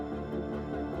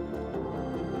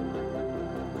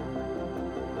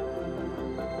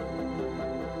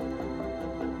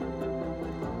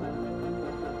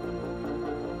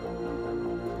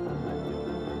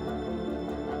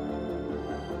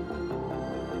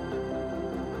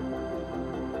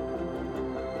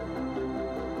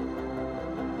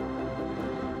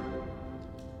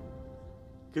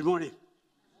Good morning.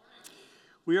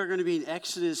 We are going to be in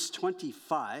Exodus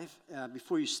 25.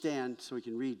 Before you stand, so we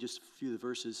can read just a few of the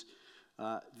verses.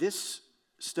 This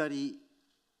study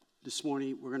this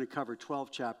morning, we're going to cover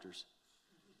 12 chapters.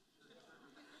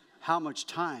 How much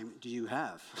time do you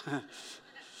have?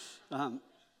 And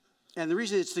the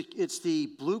reason it's the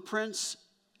blueprints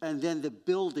and then the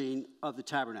building of the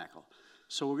tabernacle.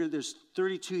 So there's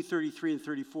 32, 33, and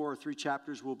 34, 3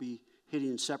 chapters we'll be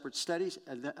hitting in separate studies,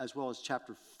 as well as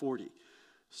chapter 40.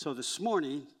 So this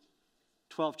morning,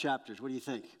 12 chapters. What do you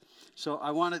think? So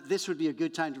this would be a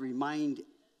good time to remind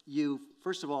you,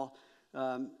 first of all,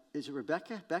 is it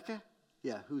Rebecca? Becca?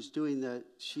 Yeah, who's doing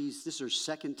this is her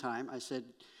second time. I said,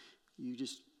 you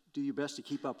just do your best to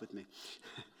keep up with me.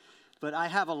 But I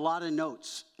have a lot of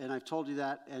notes, and I've told you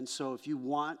that. And so if you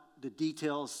want the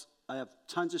details, I have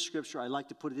tons of scripture. I like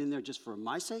to put it in there just for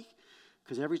my sake,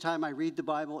 because every time I read the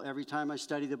Bible, every time I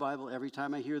study the Bible, every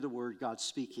time I hear the word, God's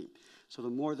speaking. So the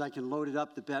more that I can load it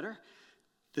up, the better.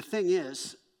 The thing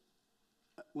is,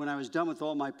 when I was done with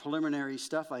all my preliminary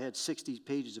stuff, I had 60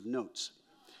 pages of notes.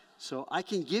 So I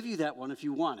can give you that one if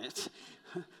you want it.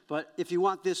 But if you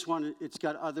want this one, it's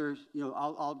got other,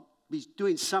 I'll be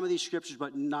doing some of these scriptures,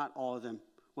 but not all of them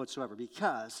whatsoever,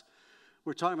 because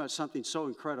we're talking about something so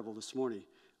incredible this morning.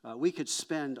 We could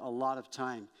spend a lot of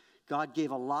time. God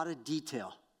gave a lot of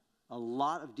detail.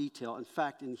 In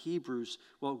fact, in Hebrews,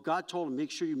 God told him, make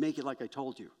sure you make it like I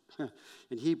told you.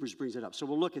 And Hebrews brings it up. So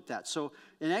we'll look at that. So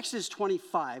in Exodus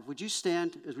 25, would you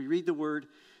stand as we read the word,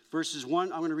 verses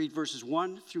 1. I'm going to read verses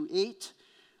 1 through 8.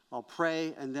 I'll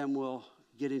pray, and then we'll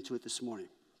get into it this morning.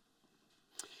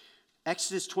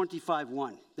 Exodus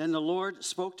 25:1. Then the Lord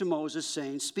spoke to Moses,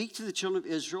 saying, speak to the children of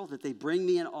Israel that they bring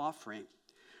me an offering.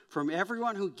 From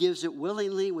everyone who gives it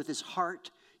willingly with his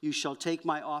heart, you shall take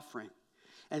my offering.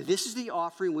 And this is the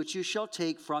offering which you shall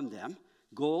take from them: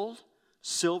 gold,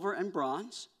 silver, and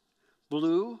bronze,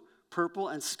 blue, purple,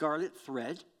 and scarlet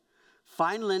thread,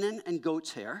 fine linen and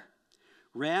goat's hair,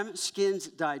 ram skins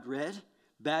dyed red,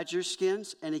 badger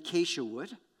skins, and acacia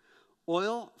wood,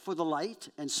 oil for the light,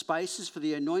 and spices for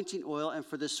the anointing oil and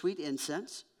for the sweet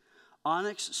incense,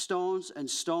 onyx stones and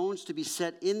stones to be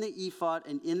set in the ephod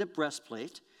and in the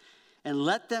breastplate. And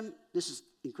let them, this is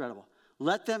incredible,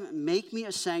 let them make me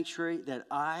a sanctuary that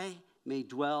I may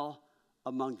dwell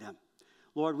among them.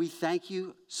 Lord, we thank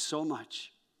you so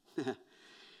much.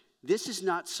 This is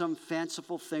not some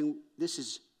fanciful thing. This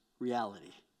is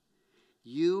reality.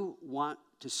 You want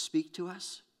to speak to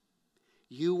us.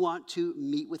 You want to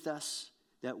meet with us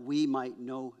that we might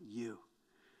know you.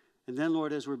 And then,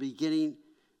 Lord, as we're beginning,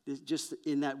 just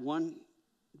in that one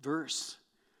verse,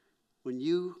 when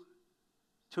you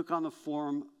took on the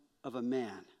form of a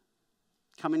man,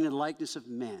 coming in the likeness of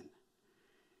men,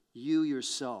 you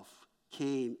yourself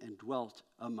came and dwelt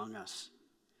among us.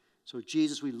 So,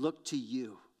 Jesus, we look to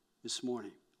you this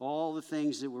morning. All the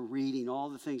things that we're reading, all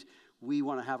the things, we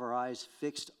want to have our eyes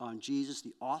fixed on Jesus,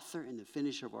 the author and the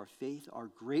finisher of our faith, our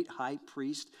great high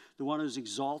priest, the one who's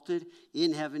exalted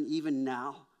in heaven even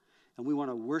now. And we want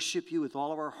to worship you with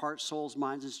all of our heart, souls,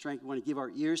 minds, and strength. We want to give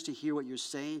our ears to hear what you're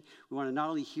saying. We want to not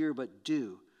only hear, but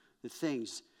do the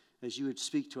things as you would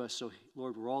speak to us. So,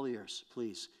 Lord, we're all ears.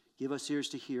 Please give us ears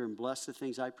to hear and bless the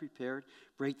things I prepared.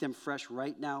 Break them fresh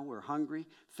right now. We're hungry.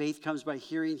 Faith comes by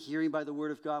hearing, hearing by the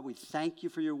word of God. We thank you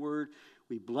for your word.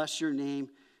 We bless your name.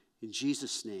 In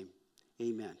Jesus' name,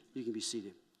 amen. You can be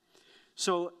seated.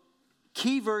 So,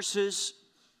 key verses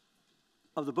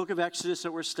of the book of Exodus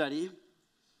that we're studying,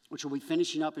 which we'll be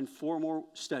finishing up in 4 more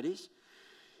studies.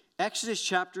 Exodus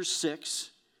chapter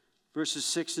 6, verses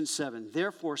 6 and 7.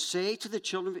 Therefore, say to the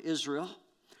children of Israel,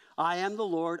 I am the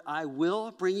Lord. I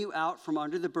will bring you out from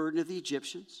under the burden of the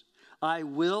Egyptians. I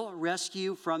will rescue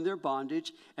you from their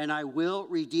bondage, and I will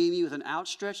redeem you with an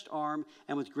outstretched arm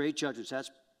and with great judgments. That's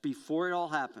before it all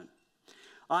happened.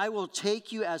 I will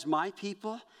take you as my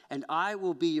people, and I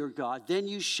will be your God. Then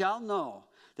you shall know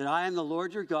that I am the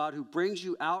Lord your God, who brings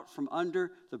you out from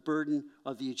under the burden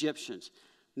of the Egyptians.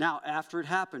 Now, after it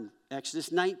happened,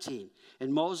 Exodus 19,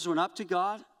 and Moses went up to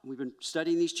God. We've been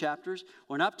studying these chapters.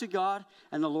 Went up to God,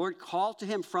 and the Lord called to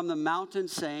him from the mountain,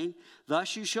 saying,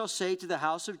 thus you shall say to the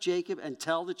house of Jacob and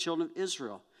tell the children of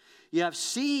Israel, you have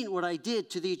seen what I did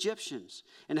to the Egyptians,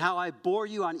 and how I bore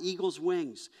you on eagle's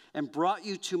wings and brought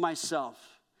you to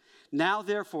myself. Now,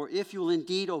 therefore, if you will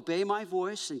indeed obey my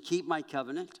voice and keep my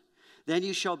covenant, then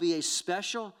you shall be a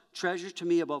special treasure to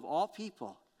me above all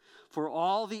people, for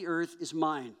all the earth is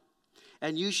mine.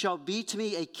 And you shall be to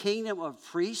me a kingdom of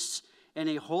priests and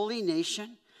a holy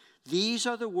nation. These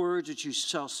are the words which you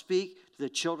shall speak to the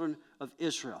children of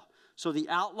Israel. So the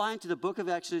outline to the book of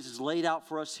Exodus is laid out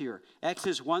for us here.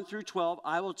 Exodus 1 through 12,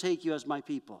 I will take you as my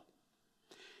people.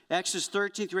 Exodus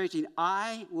 13 through 18,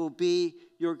 I will be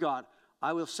your God.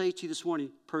 I will say to you this morning,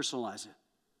 personalize it.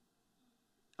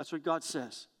 That's what God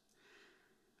says.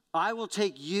 I will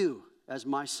take you as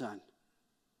my son.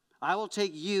 I will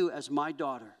take you as my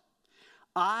daughter.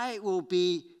 I will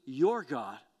be your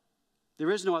God.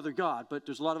 There is no other God, but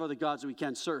there's a lot of other gods that we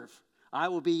can serve. I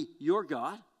will be your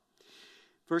God.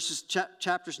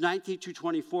 Chapters 19 to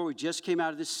 24, we just came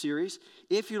out of this series.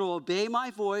 If you'll obey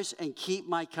my voice and keep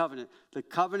my covenant, the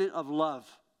covenant of love.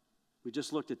 We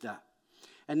just looked at that.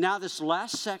 And now this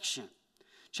last section,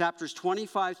 chapters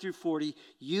 25 through 40,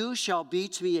 you shall be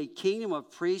to me a kingdom of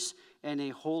priests and a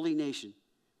holy nation.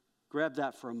 Grab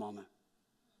that for a moment.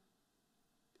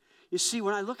 You see,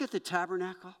 when I look at the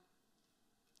tabernacle,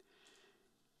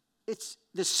 it's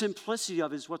the simplicity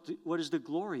of it is what is the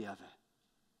glory of it.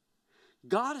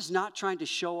 God is not trying to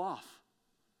show off.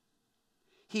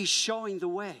 He's showing the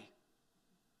way.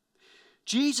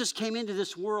 Jesus came into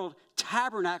this world,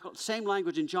 tabernacled, same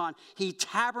language in John. He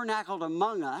tabernacled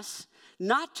among us,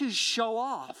 not to show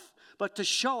off, but to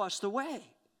show us the way.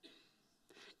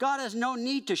 God has no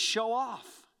need to show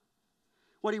off.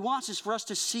 What he wants is for us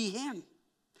to see him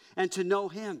and to know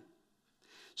him.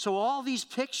 So all these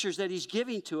pictures that he's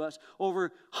giving to us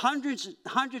over hundreds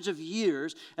of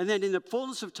years, and then in the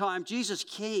fullness of time, Jesus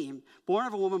came, born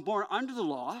of a woman, born under the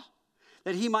law,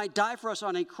 that he might die for us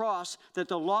on a cross, that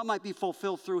the law might be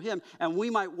fulfilled through him, and we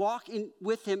might walk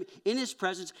with him in his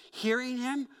presence, hearing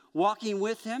him, walking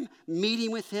with him,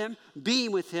 meeting with him,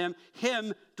 being with him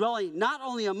dwelling not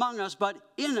only among us, but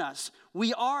in us.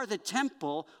 We are the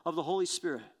temple of the Holy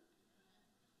Spirit.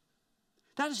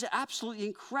 That is absolutely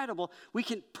incredible. We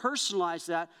can personalize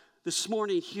that this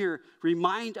morning here.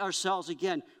 Remind ourselves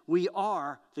again, we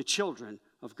are the children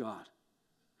of God.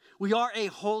 We are a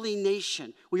holy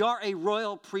nation. We are a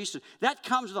royal priesthood. That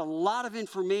comes with a lot of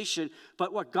information,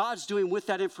 but what God's doing with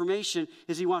that information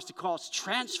is he wants to call us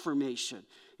transformation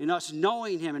in us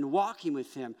knowing him and walking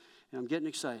with him. And I'm getting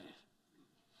excited.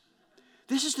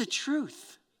 This is the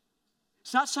truth.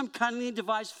 It's not some cunningly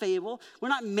devised fable. We're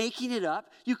not making it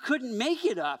up. You couldn't make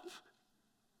it up.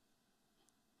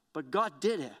 But God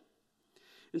did it.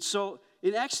 And so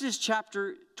in Exodus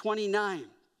chapter 29,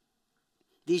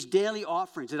 these daily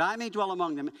offerings, that I may dwell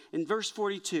among them, in verse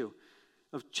 42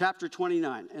 of chapter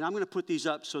 29, and I'm going to put these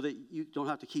up so that you don't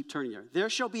have to keep turning there. There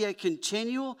shall be a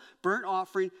continual burnt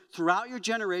offering throughout your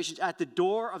generations at the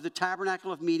door of the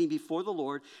tabernacle of meeting before the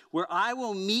Lord, where I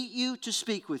will meet you to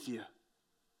speak with you.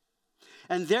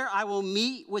 And there I will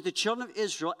meet with the children of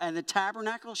Israel, and the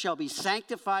tabernacle shall be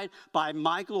sanctified by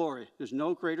my glory. There's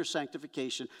no greater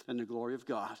sanctification than the glory of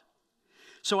God.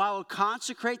 So I will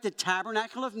consecrate the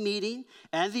tabernacle of meeting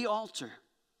and the altar.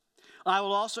 I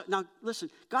will also, now listen,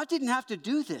 God didn't have to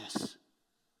do this,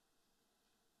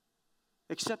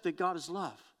 except that God is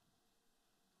love.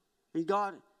 And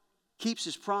God keeps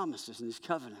his promises and his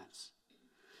covenants.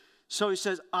 So he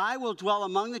says, I will dwell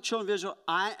among the children of Israel,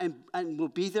 and will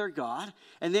be their God,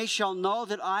 and they shall know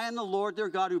that I am the Lord their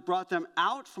God who brought them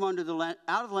out from under the land,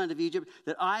 out of the land of Egypt,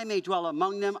 that I may dwell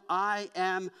among them. I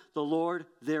am the Lord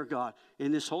their God.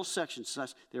 In this whole section,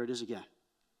 there it is again.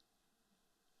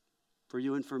 For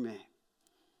you and for me.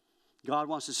 God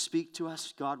wants to speak to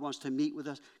us. God wants to meet with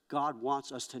us. God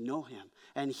wants us to know him.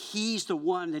 And he's the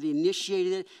one that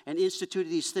initiated it and instituted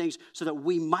these things so that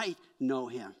we might know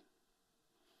him.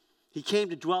 He came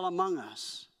to dwell among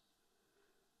us.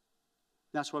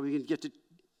 That's why we can get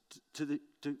to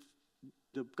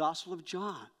the Gospel of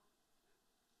John.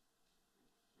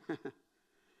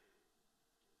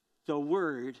 The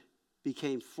Word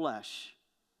became flesh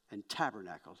and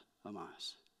tabernacled among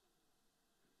us.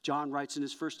 John writes in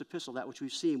his first epistle, that which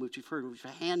we've seen, which we've heard, which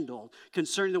we've handled,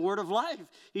 concerning the word of life.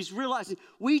 He's realizing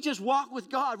we just walk with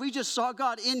God. We just saw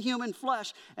God in human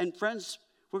flesh. And friends,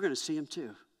 we're going to see him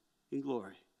too in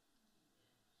glory.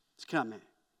 It's coming.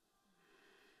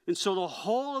 And so the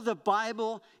whole of the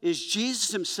Bible is Jesus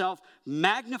himself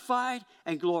magnified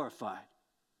and glorified.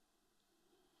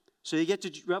 So you get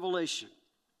to Revelation.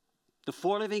 The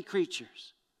four living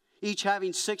creatures, each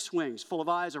having 6 wings, full of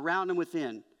eyes around and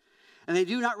within. And they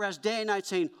do not rest day and night,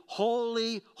 saying,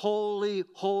 Holy, holy,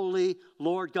 holy,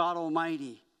 Lord God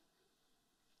Almighty,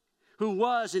 who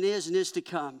was and is to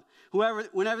come.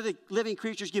 Whenever the living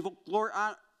creatures give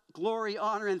glory,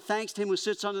 honor, and thanks to him who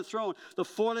sits on the throne, the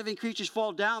 4 living creatures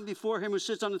fall down before him who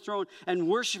sits on the throne and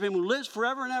worship him who lives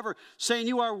forever and ever, saying,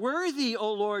 You are worthy,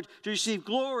 O Lord, to receive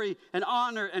glory and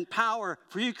honor and power,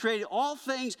 for you created all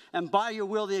things, and by your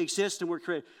will they exist and were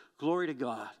created. Glory to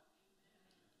God.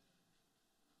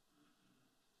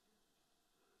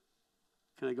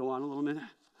 Can I go on a little minute?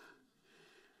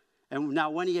 And now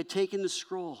when he had taken the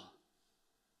scroll,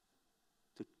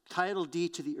 the title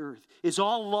deed to the earth, is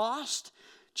all lost?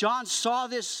 John saw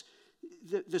this,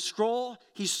 the scroll.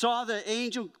 He saw the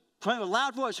angel crying with a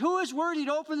loud voice, who is worthy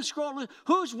to open the scroll?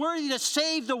 Who's worthy to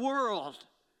save the world?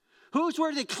 Who's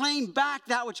worthy to claim back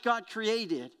that which God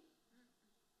created?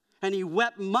 And he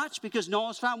wept much because no one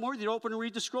was found worthy to open and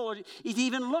read the scroll or to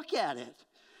even look at it.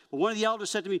 But one of the elders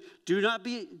said to me, do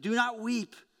not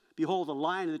weep. Behold, the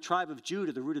Lion of the tribe of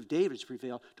Judah, the root of David, has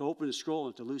prevailed to open the scroll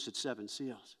and to loose its 7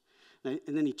 seals. And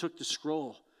then he took the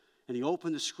scroll and he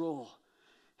opened the scroll.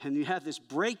 And you have this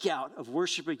breakout of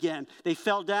worship again. They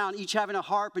fell down, each having a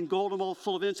harp and golden bowl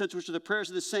full of incense, which are the prayers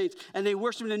of the saints. And they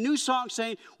worshiped in a new song,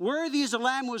 saying, worthy is the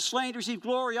Lamb who was slain to receive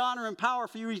glory, honor, and power.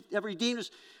 For you have redeemed us,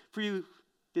 for you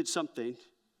did something.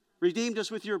 Redeemed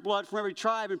us with your blood from every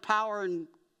tribe and power and,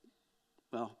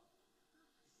 well,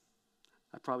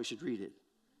 I probably should read it.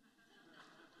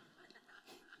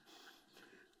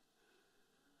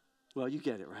 Well, you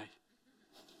get it, right?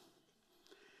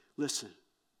 Listen.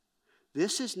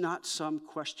 This is not some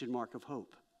question mark of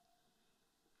hope.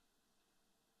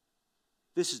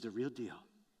 This is the real deal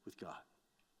with God.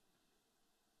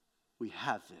 We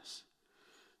have this.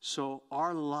 So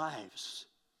our lives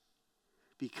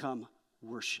become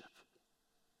worship.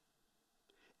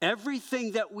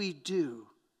 Everything that we do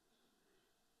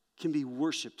can be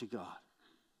worship to God.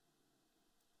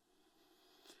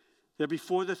 They're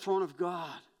before the throne of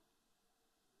God.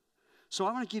 So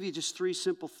I want to give you just 3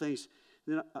 simple things.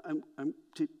 Then I'm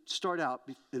to start out,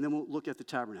 and then we'll look at the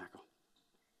tabernacle.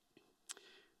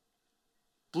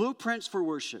 Blueprints for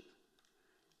worship.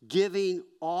 Giving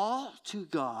all to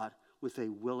God with a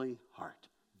willing heart.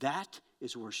 That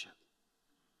is worship.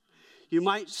 You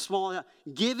might small it out.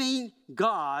 Giving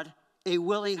God a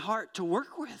willing heart to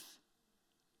work with.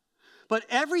 But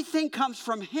everything comes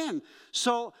from Him.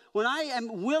 So when I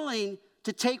am willing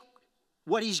to take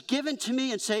what He's given to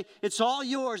me and say, it's all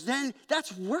yours, then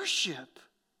that's worship.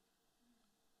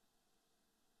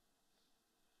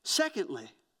 Secondly,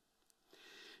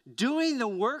 doing the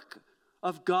work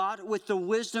of God with the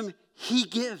wisdom He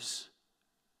gives.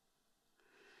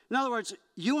 In other words,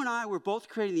 you and I were both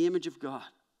created in the image of God.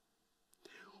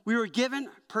 We were given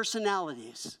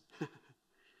personalities.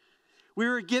 We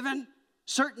were given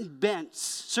certain bents,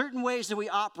 certain ways that we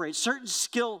operate, certain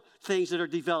skill things that are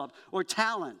developed, or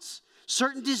talents.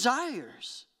 Certain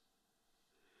desires.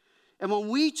 And when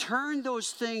we turn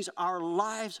those things, our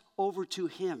lives over to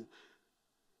Him,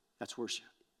 that's worship.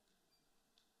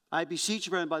 I beseech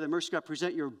you, brethren, by the mercy of God,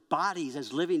 present your bodies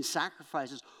as living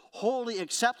sacrifices, wholly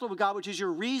acceptable to God, which is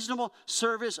your reasonable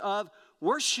service of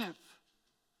worship.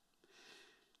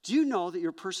 Do you know that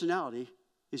your personality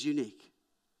is unique?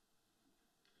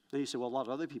 Then you say, well, a lot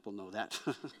of other people know that.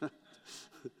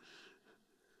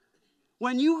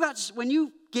 When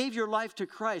you gave your life to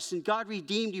Christ and God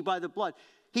redeemed you by the blood,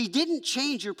 He didn't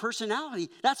change your personality.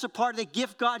 That's a part of the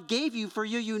gift God gave you for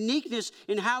your uniqueness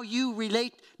in how you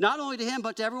relate not only to Him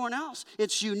but to everyone else.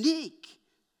 It's unique.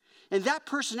 And that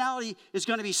personality is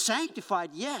going to be sanctified,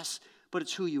 yes, but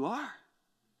it's who you are.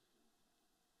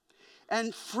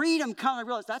 And freedom comes, I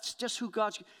realize that's just who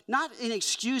God's, not in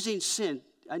excusing sin.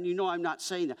 And you know I'm not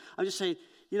saying that. I'm just saying,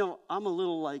 I'm a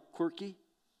little like quirky.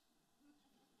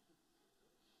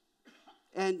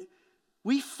 And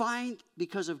we find,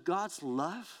 because of God's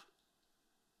love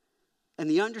and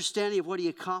the understanding of what He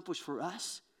accomplished for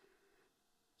us,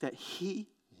 that He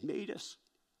made us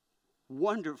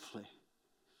wonderfully,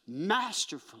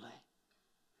 masterfully,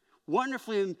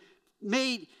 wonderfully, and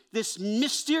made this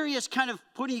mysterious kind of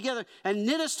putting together and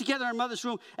knit us together in our mother's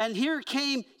womb. And here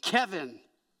came Kevin.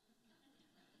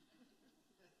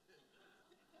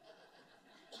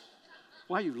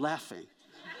 Why are you laughing?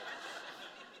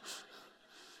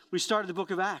 We started the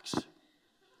book of Acts.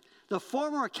 The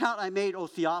former account I made, O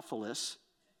Theophilus,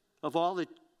 of all that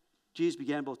Jesus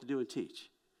began both to do and teach.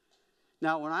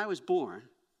 Now, when I was born,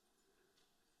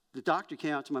 the doctor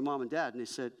came out to my mom and dad, and they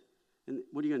said,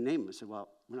 what are you going to name him? I said, well,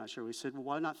 we're not sure. We said, well,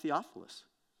 why not Theophilus?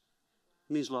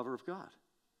 It means lover of God.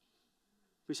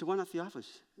 We said, why not Theophilus?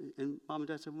 And mom and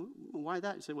dad said, well, why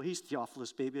that? He said, well, he's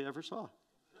Theophilus baby I ever saw.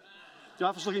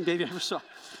 Theophilus looking baby I ever saw.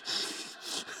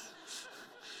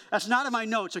 That's not in my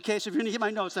notes, okay? So if you're going to get my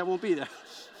notes, that won't be there.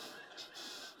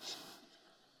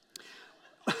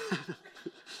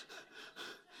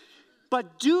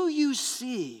 But do you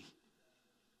see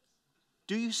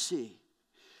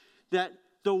that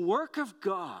the work of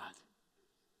God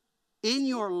in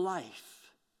your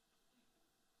life,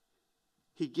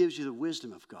 He gives you the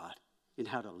wisdom of God in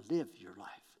how to live your life?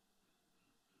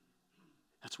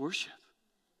 That's worship.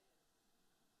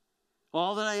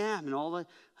 All that I am and all that,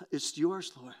 it's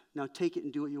yours, Lord. Now take it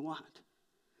and do what you want.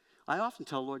 I often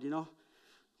tell Lord,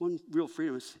 one real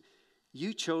freedom is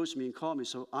you chose me and called me,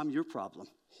 so I'm your problem.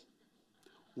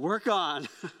 Work on.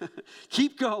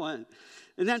 Keep going.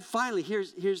 And then finally,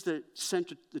 here's the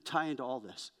center, the tie into all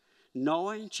this.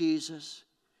 Knowing Jesus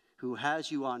who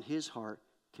has you on his heart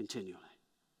continually.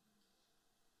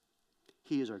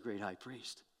 He is our great high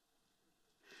priest.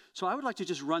 So I would like to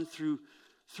just run through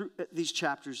these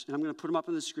chapters, and I'm going to put them up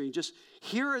on the screen. Just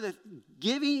here are the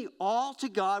giving all to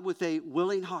God with a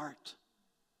willing heart.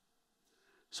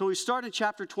 So we start in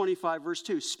chapter 25, verse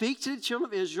 2. Speak to the children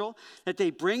of Israel that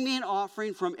they bring me an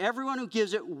offering from everyone who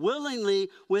gives it willingly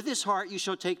with his heart. You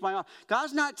shall take my offering.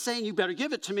 God's not saying you better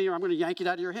give it to me or I'm going to yank it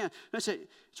out of your hand. I say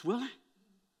it's willing.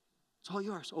 It's all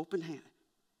yours, open hand.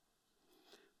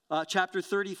 Chapter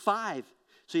 35.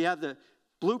 So you have the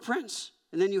blueprints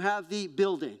and then you have the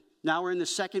building. Now we're in the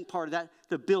second part of that,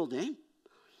 the building.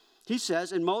 He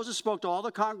says, and Moses spoke to all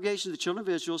the congregation of the children of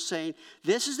Israel, saying,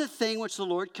 this is the thing which the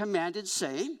Lord commanded,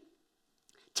 saying,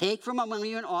 take from among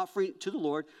you an offering to the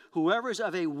Lord. Whoever is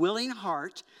of a willing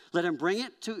heart, let him bring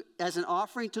it as an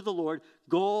offering to the Lord,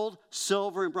 gold,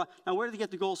 silver, and bronze. Now, where did they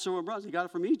get the gold, silver, and bronze? They got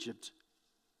it from Egypt.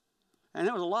 And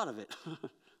there was a lot of it,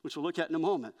 which we'll look at in a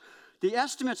moment. The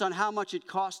estimates on how much it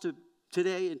cost to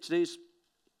today, in today's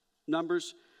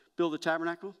numbers, build the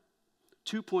tabernacle,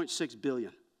 $2.6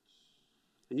 billion.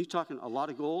 And you're talking a lot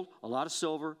of gold, a lot of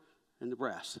silver, and the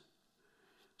brass.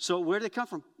 So where did they come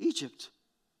from? Egypt.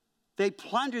 They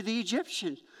plundered the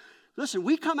Egyptians. Listen,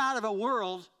 we come out of a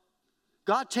world,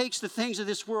 God takes the things of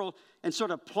this world and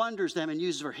sort of plunders them and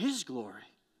uses for his glory.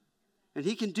 And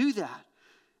he can do that.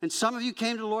 And some of you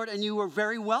came to the Lord and you were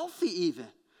very wealthy even.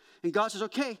 And God says,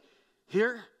 okay,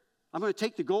 here, I'm going to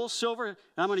take the gold, silver, and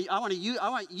I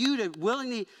want you to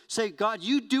willingly say, God,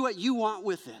 you do what you want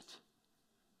with it.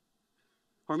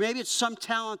 Or maybe it's some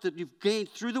talent that you've gained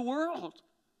through the world.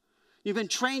 You've been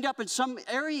trained up in some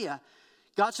area.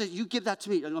 God says, you give that to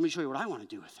me, and let me show you what I want to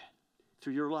do with it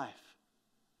through your life.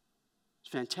 It's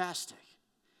fantastic.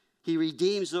 He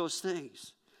redeems those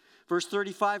things.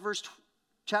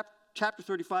 Chapter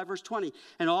 35, verse 20.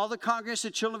 And all the congregation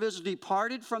of the children of Israel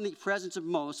departed from the presence of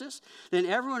Moses. Then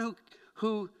everyone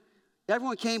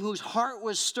came whose heart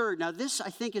was stirred. Now this, I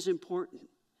think, is important.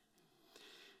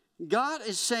 God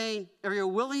is saying, are you a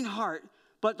willing heart?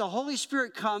 But the Holy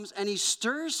Spirit comes and he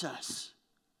stirs us.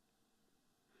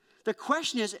 The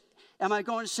question is, am I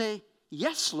going to say,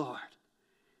 yes, Lord,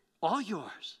 all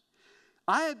yours?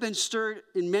 I have been stirred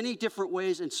in many different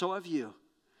ways, and so have you.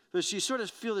 But you sort of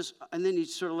feel this, and then you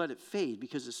sort of let it fade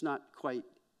because it's not quite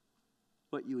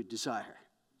what you would desire.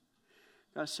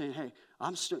 God's saying, hey,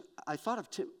 I thought of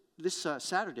this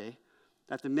Saturday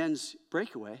at the men's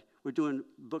breakaway, we're doing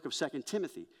the book of 2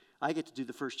 Timothy. I get to do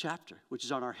the first chapter, which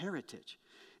is on our heritage.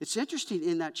 It's interesting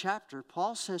in that chapter,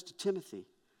 Paul says to Timothy,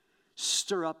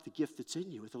 stir up the gift that's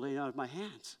in you with the laying out of my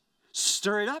hands.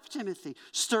 Stir it up, Timothy.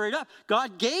 Stir it up.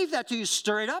 God gave that to you.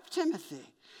 Stir it up, Timothy.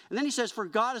 And then he says, for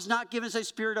God has not given us a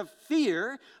spirit of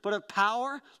fear, but of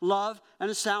power, love, and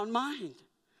a sound mind.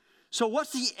 So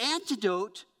what's the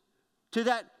antidote to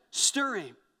that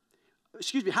stirring?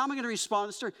 How am I going to respond to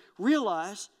the stirring?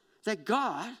 Realize that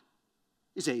God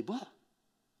is able.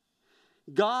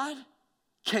 God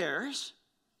cares.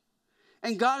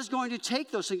 And God is going to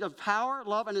take those things of power,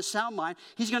 love, and a sound mind.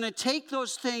 He's going to take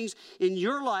those things in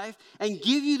your life and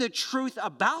give you the truth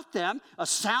about them, a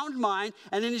sound mind,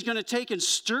 and then he's going to take and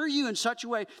stir you in such a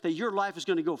way that your life is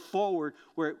going to go forward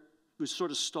where it was sort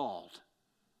of stalled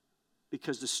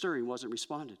because the stirring wasn't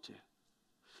responded to.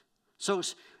 So,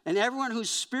 and everyone whose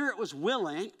spirit was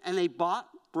willing, and they brought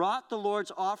the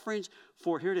Lord's offerings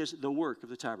for, here it is, the work of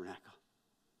the tabernacle.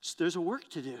 So there's a work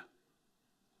to do.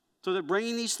 So they're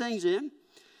bringing these things in,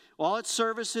 all its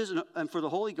services, and for the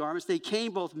holy garments. They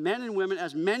came, both men and women,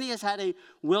 as many as had a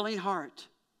willing heart,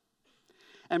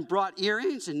 and brought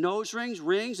earrings and nose rings,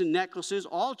 rings and necklaces,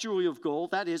 all jewelry of gold.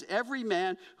 That is, every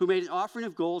man who made an offering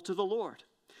of gold to the Lord.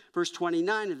 Verse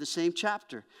 29 of the same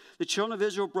chapter. The children of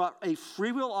Israel brought a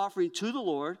freewill offering to the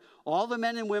Lord. All the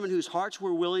men and women whose hearts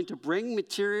were willing to bring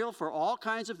material for all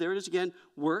kinds of, there it is again,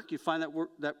 work. You find that work,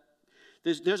 that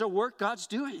there's a work God's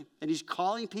doing, and he's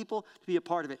calling people to be a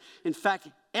part of it. In fact,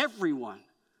 everyone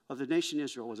of the nation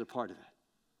Israel was a part of it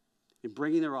in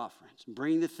bringing their offerings, and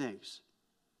bringing the things.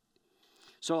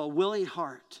 So a willing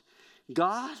heart.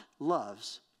 God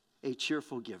loves a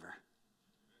cheerful giver.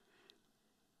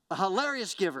 A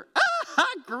hilarious giver.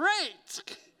 Ah,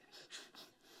 great.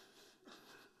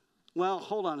 Well,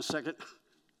 hold on a second.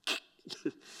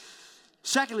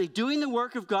 Secondly, doing the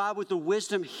work of God with the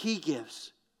wisdom he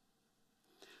gives.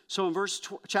 So in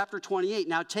chapter 28,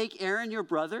 now take Aaron your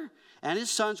brother and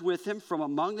his sons with him from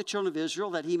among the children of Israel,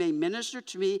 that he may minister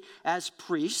to me as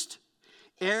priest.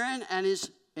 Aaron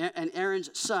and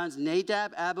Aaron's sons,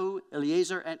 Nadab, Abihu,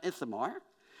 Eleazar, and Ithamar.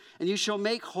 And you shall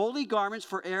make holy garments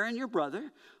for Aaron your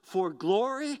brother, for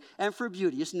glory and for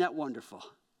beauty. Isn't that wonderful?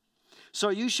 So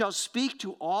you shall speak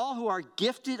to all who are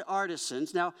gifted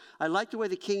artisans. Now, I like the way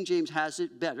the King James has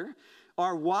it better.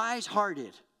 Are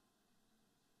wise-hearted.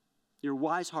 You're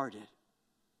wise-hearted.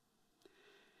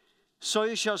 So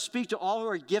you shall speak to all who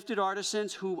are gifted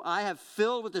artisans, whom I have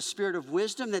filled with the spirit of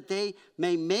wisdom, that they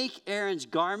may make Aaron's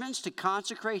garments to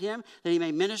consecrate him, that he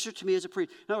may minister to me as a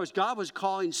priest. In other words, God was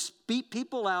calling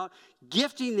people out,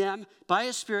 gifting them by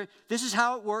his spirit. This is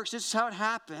how it works. This is how it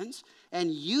happens. And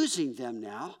using them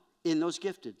now in those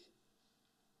gifted.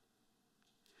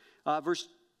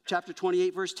 Chapter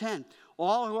 28, verse 10.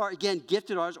 All who are, again,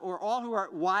 gifted artists, or all who are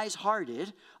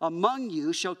wise-hearted among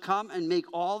you shall come and make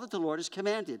all that the Lord has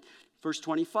commanded. Verse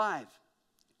 25,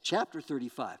 chapter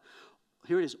 35.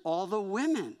 Here it is. All the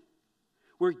women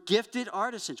were gifted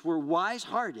artisans, were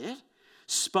wise-hearted,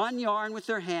 spun yarn with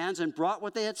their hands and brought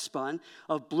what they had spun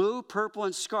of blue, purple,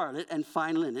 and scarlet and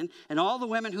fine linen. And all the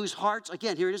women whose hearts,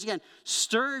 again, here it is again,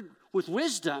 stirred with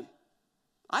wisdom.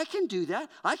 I can do that.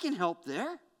 I can help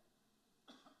there.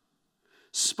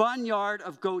 Spun yard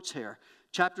of goat's hair.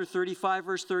 Chapter 35,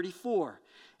 verse 34.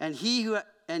 And he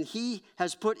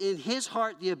has put in his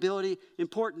heart the ability,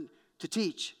 important, to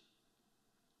teach.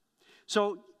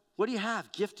 So what do you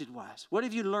have gifted-wise? What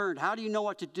have you learned? How do you know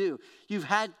what to do? You've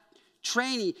had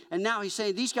training, and now he's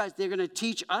saying these guys, they're going to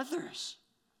teach others.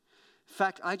 In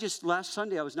fact, last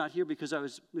Sunday, I was not here because I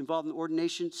was involved in the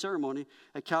ordination ceremony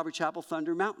at Calvary Chapel,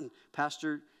 Thunder Mountain.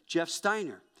 Pastor Jeff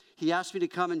Steiner. He asked me to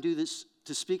come and do this,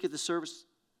 to speak at the service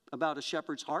about a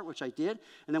shepherd's heart, which I did,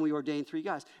 and then we ordained 3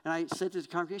 guys. And I said to the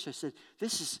congregation, I said,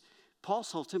 Paul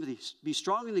told Timothy, be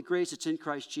strong in the grace that's in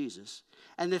Christ Jesus.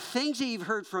 And the things that you've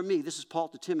heard from me, this is Paul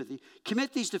to Timothy,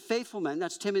 commit these to faithful men,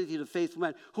 that's Timothy to faithful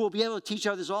men, who will be able to teach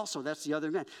others also, that's the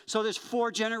other men. So there's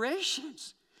 4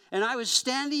 generations. And I was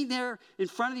standing there in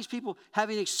front of these people,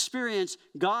 having experienced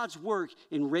God's work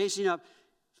in raising up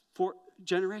 4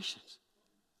 generations.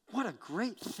 What a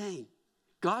great thing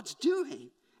God's doing.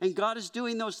 And God is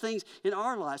doing those things in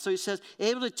our lives. So he says,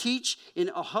 able to teach in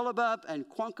Aholibab and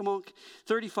Quankamonk,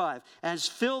 35, and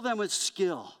fill them with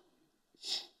skill.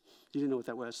 You didn't know what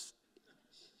that was?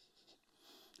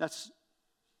 That's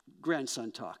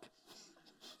grandson talk.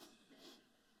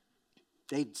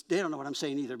 They don't know what I'm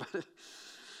saying either, but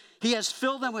he has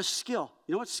filled them with skill.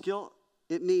 You know what skill?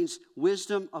 It means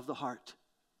wisdom of the heart.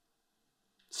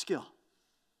 Skill.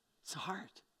 It's the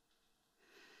heart.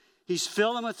 He's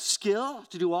filled them with skill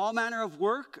to do all manner of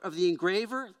work of the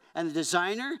engraver and the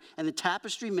designer and the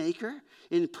tapestry maker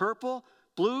in purple,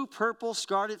 blue, purple,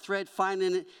 scarlet thread, fine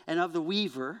linen, and of the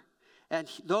weaver, and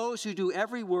those who do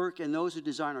every work and those who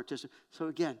design artistic. So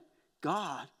again,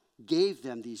 God gave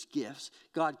them these gifts.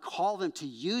 God called them to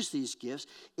use these gifts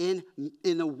in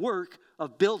the work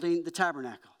of building the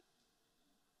tabernacle.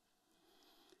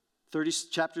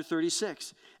 Chapter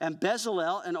 36. And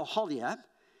Bezalel and Oholiab,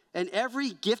 and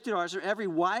every gifted artisan, every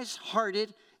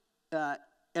wise-hearted,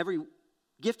 every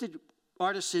gifted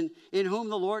artisan in whom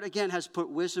the Lord, again, has put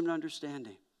wisdom and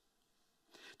understanding.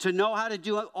 To know how to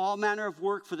do all manner of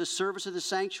work for the service of the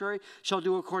sanctuary shall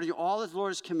do according to all that the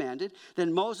Lord has commanded.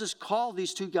 Then Moses called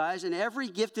these 2 guys, and every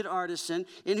gifted artisan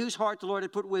in whose heart the Lord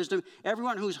had put wisdom,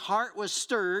 everyone whose heart was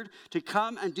stirred to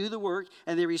come and do the work.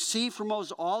 And they received from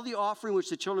Moses all the offering which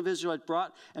the children of Israel had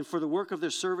brought, and for the work of their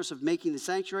service of making the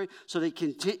sanctuary. So they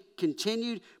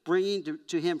continued bringing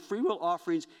to him freewill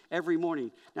offerings every morning.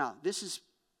 Now, this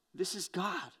is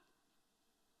God.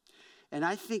 And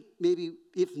I think maybe,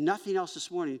 if nothing else this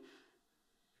morning,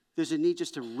 there's a need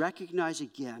just to recognize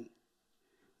again,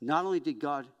 not only did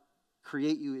God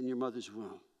create you in your mother's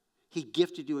womb, he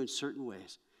gifted you in certain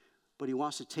ways, but he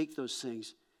wants to take those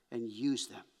things and use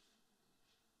them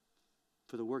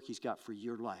for the work he's got for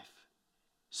your life,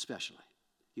 especially,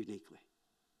 uniquely.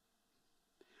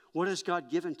 What has God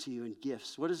given to you in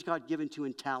gifts? What has God given to you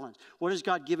in talent? What has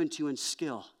God given to you in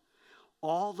skill?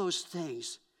 All those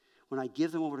things, when I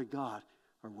give them over to God,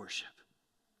 are worship.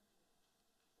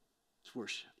 It's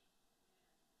worship.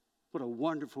 What a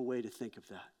wonderful way to think of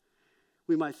that.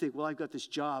 We might think, well, I've got this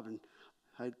job,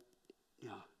 and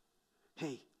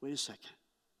hey, wait a second.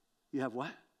 You have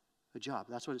what? A job.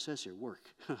 That's what it says here, work.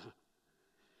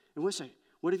 And wait a second,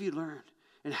 what have you learned?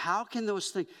 And how can those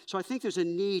things, so I think there's a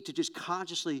need to just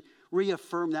consciously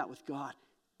reaffirm that with God.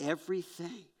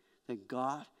 Everything that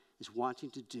God is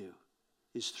wanting to do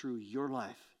is through your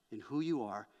life and who you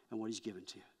are and what he's given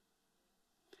to you.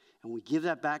 And we give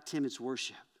that back to him, it's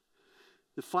worship.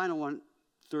 The final one,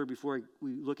 third, before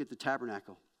we look at the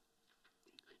tabernacle.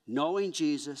 Knowing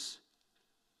Jesus,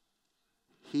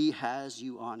 he has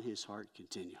you on his heart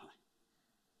continually.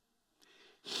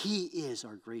 He is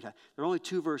our great high. There are only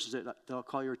two verses that I'll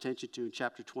call your attention to in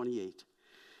chapter 28,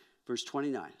 verse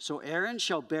 29. So Aaron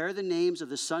shall bear the names of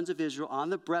the sons of Israel on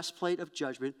the breastplate of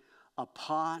judgment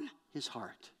upon his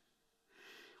heart,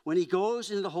 when he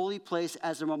goes into the holy place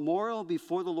as a memorial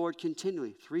before the Lord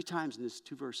continually. 3 times in these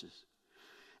 2 verses.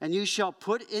 And you shall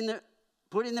put in the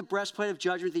breastplate of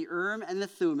judgment the Urim and the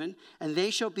Thummim, and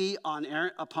they shall be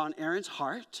upon Aaron's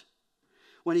heart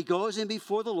when he goes in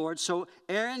before the Lord. So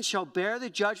Aaron shall bear the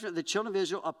judgment of the children of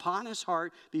Israel upon his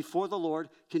heart before the Lord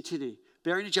continually.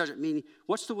 Bearing the judgment, meaning,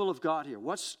 what's the will of God here?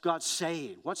 What's God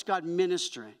saying? What's God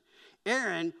ministering?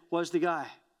 Aaron was the guy.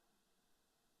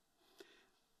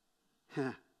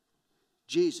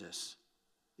 Jesus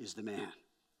is the man.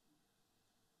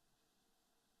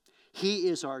 He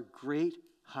is our great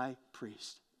high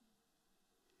priest.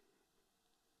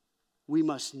 We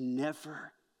must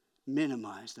never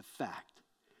minimize the fact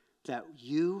that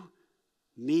you,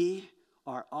 me,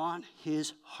 are on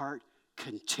his heart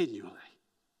continually.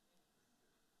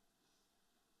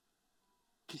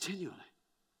 Continually.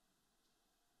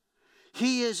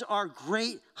 He is our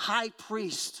great high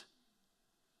priest.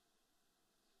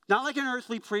 Not like an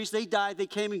earthly priest. They died, they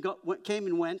came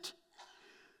and went.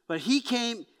 But he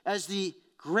came as the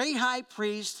great high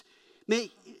priest,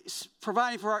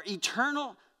 providing for our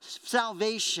eternal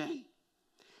salvation.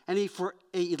 And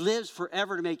he lives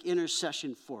forever to make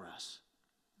intercession for us.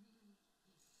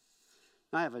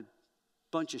 I have a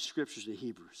bunch of scriptures in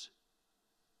Hebrews.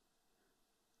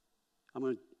 I'm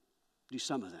going to do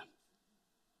some of them.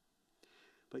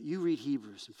 But you read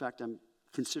Hebrews. In fact, I'm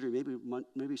considering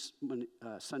maybe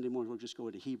Sunday morning we'll just go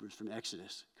into Hebrews from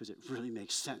Exodus, because it really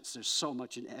makes sense. There's so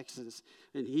much in Exodus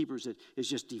and Hebrews that is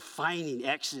just defining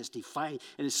Exodus, and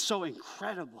it's so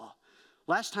incredible.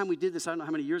 Last time we did this, I don't know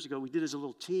how many years ago, we did as a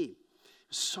little team. It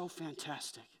was so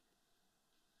fantastic.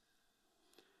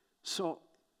 So,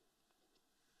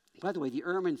 by the way, the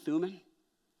Urim and Thummim,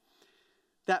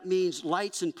 that means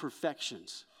lights and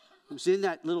perfections. It was in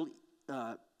that little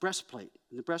breastplate.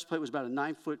 And the breastplate was about a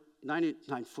 9-inch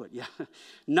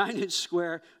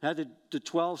square, had the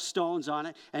 12 stones on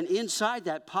it. And inside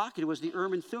that pocket was the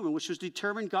Urim and Thummim, which was to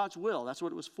determine God's will. That's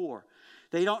what it was for.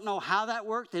 They don't know how that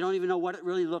worked. They don't even know what it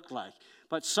really looked like.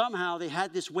 But somehow they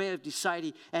had this way of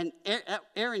deciding. And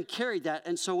Aaron carried that.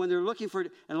 And so when they're looking for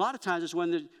it, and a lot of times it's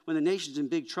when the nation's in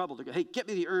big trouble, they go, hey, get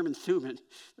me the Urim and Thummim.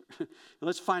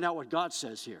 Let's find out what God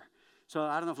says here. So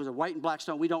I don't know if it was a white and black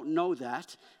stone. We don't know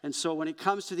that. And so when it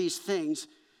comes to these things,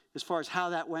 as far as how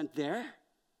that went there,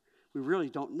 we really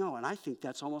don't know. And I think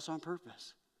that's almost on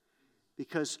purpose.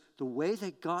 Because the way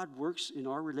that God works in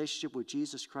our relationship with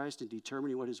Jesus Christ in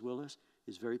determining what his will is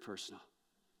very personal.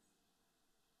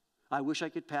 I wish I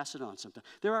could pass it on sometime.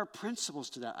 There are principles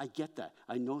to that. I get that.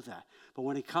 I know that. But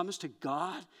when it comes to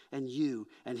God and you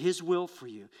and his will for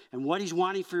you and what he's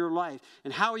wanting for your life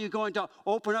and how are you going to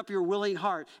open up your willing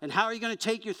heart and how are you going to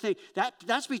take your thing,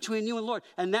 that's between you and the Lord.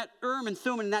 And that Urim and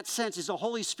Thummim in that sense is the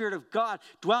Holy Spirit of God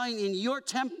dwelling in your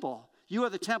temple. You are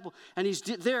the temple. And he's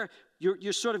there.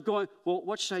 You're sort of going, well,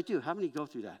 what should I do? How many go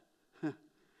through that?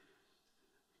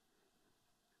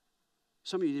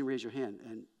 Some of you didn't raise your hand,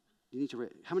 and you need to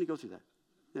raise. How many go through that?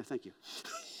 Yeah, thank you.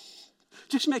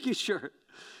 Just making sure.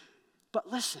 But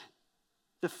listen,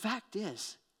 the fact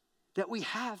is that we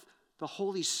have the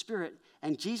Holy Spirit,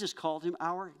 and Jesus called him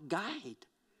our guide.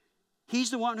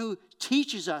 He's the one who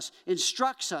teaches us,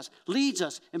 instructs us, leads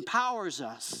us, empowers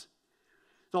us.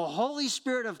 The Holy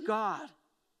Spirit of God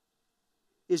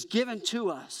is given to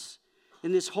us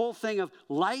in this whole thing of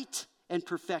light and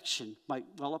perfection might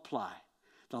well apply.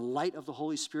 The light of the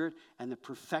Holy Spirit and the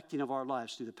perfecting of our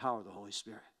lives through the power of the Holy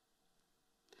Spirit.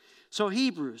 So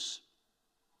Hebrews,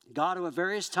 God who at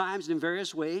various times and in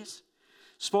various ways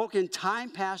spoke in time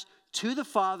past to the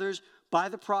fathers by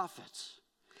the prophets,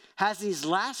 has in these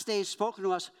last days spoken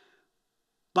to us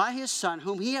by his Son,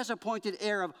 whom he has appointed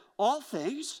heir of all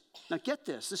things. Now get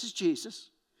this, this is Jesus.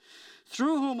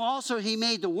 Through whom also he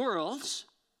made the worlds,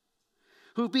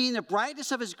 who being the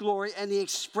brightness of his glory and the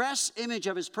express image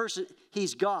of his person,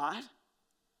 he's God,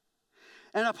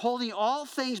 and upholding all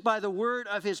things by the word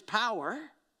of his power,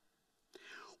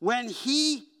 when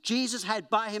he, Jesus, had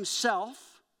by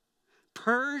himself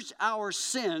purged our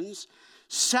sins,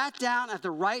 sat down at the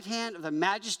right hand of the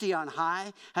majesty on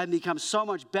high, having become so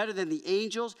much better than the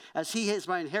angels, as he has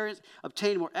by inheritance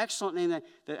obtained a more excellent name.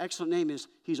 The excellent name is,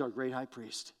 he's our great high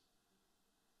priest.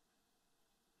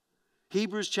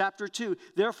 Hebrews chapter 2.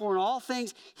 Therefore, in all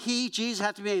things, he, Jesus,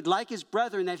 hath to be made like his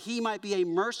brethren, that he might be a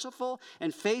merciful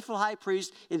and faithful high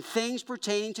priest in things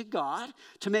pertaining to God,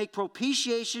 to make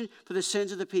propitiation for the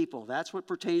sins of the people. That's what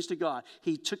pertains to God.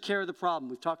 He took care of the problem.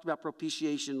 We've talked about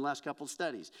propitiation in the last couple of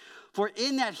studies. For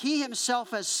in that he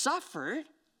himself has suffered,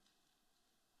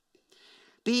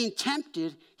 being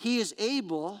tempted, he is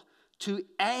able to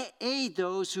aid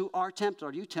those who are tempted.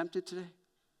 Are you tempted today?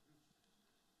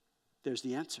 There's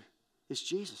the answer. It's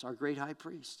Jesus, our great high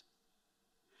priest.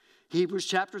 Hebrews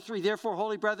chapter 3, therefore,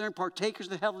 holy brethren, partakers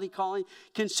of the heavenly calling,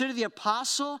 consider the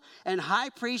apostle and high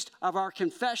priest of our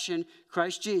confession,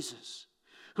 Christ Jesus,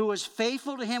 who was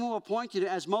faithful to him who appointed him,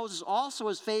 as Moses also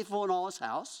was faithful in all his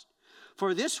house.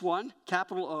 For this one,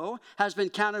 capital O, has been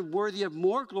counted worthy of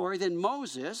more glory than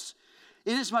Moses,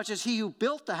 inasmuch as he who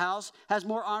built the house has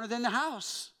more honor than the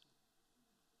house.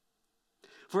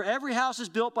 For every house is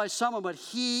built by someone, but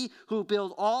he who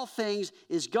built all things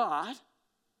is God.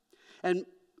 And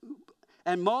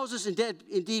Moses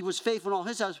indeed was faithful in all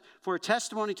his house for a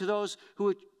testimony to those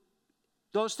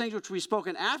things which we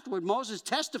spoken afterward. Moses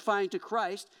testifying to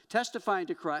Christ.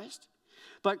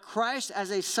 But Christ as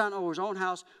a son over his own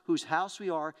house, whose house we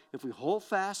are, if we hold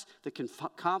fast the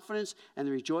confidence and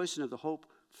the rejoicing of the hope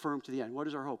firm to the end. What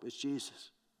is our hope? It's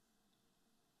Jesus.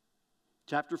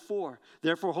 Chapter 4,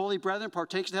 therefore, holy brethren,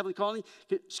 partakers of the heavenly calling.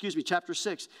 Chapter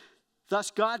 6, thus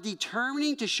God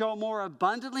determining to show more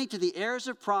abundantly to the heirs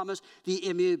of promise the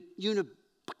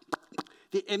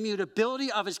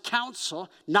immutability of his counsel,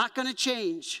 not going to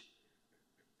change.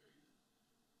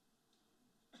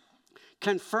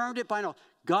 Confirmed it by no.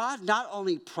 God not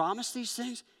only promised these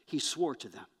things, he swore to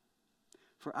them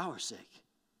for our sake.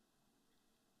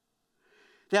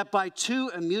 That by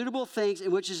two immutable things in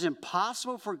which it is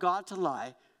impossible for God to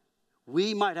lie,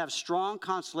 we might have strong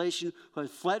consolation who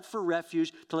have fled for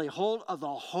refuge to lay hold of the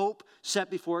hope set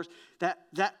before us.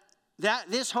 That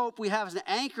this hope we have is an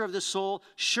anchor of the soul,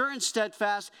 sure and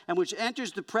steadfast, and which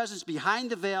enters the presence behind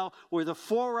the veil, where the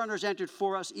forerunners entered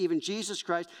for us, even Jesus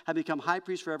Christ, have become high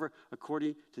priest forever,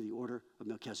 according to the order of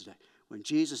Melchizedek. When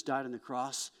Jesus died on the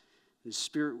cross, his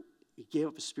spirit, he gave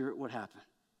up his spirit, what happened?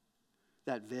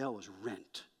 That veil was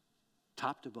rent,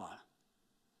 top to bottom.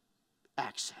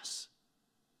 Access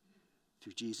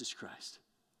through Jesus Christ.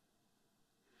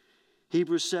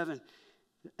 Hebrews 7.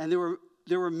 And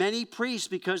there were many priests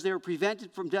because they were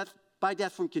prevented by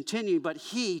death from continuing. But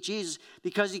he, Jesus,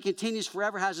 because he continues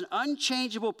forever, has an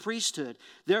unchangeable priesthood.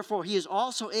 Therefore, he is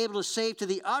also able to save to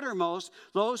the uttermost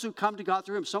those who come to God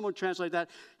through him. Someone translate that.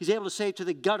 He's able to save to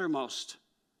the guttermost.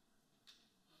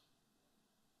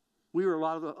 A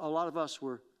lot of us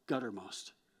were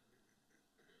guttermost.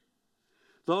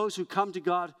 Those who come to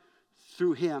God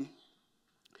through him,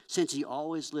 since he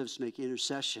always lives to make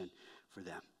intercession for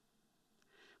them.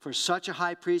 For such a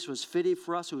high priest was fitting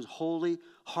for us, who is holy,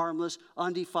 harmless,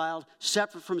 undefiled,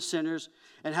 separate from sinners,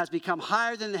 and has become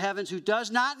higher than the heavens, who does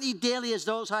not need daily as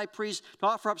those high priests to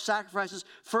offer up sacrifices,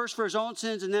 first for his own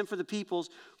sins and then for the people's.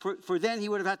 For then he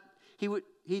would have had,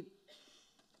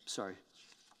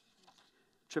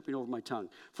 tripping over my tongue.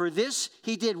 For this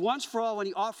he did once for all when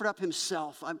he offered up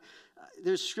himself.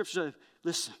 There's scriptures,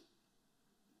 listen.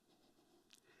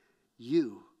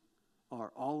 You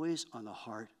are always on the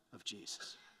heart of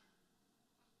Jesus.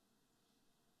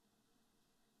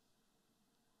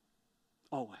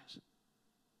 Always.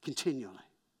 Continually.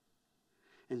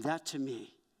 And that to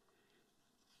me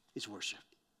is worship.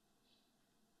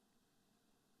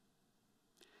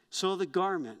 So the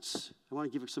garments, I want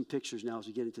to give you some pictures now as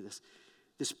we get into this.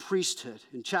 This priesthood.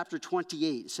 In chapter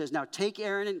 28, it says, now take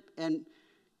Aaron and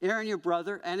Aaron your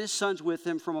brother and his sons with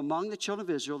him from among the children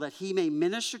of Israel, that he may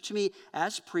minister to me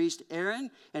as priest,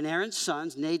 Aaron and Aaron's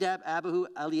sons, Nadab, Abihu,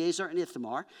 Eleazar, and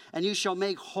Ithamar. And you shall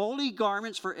make holy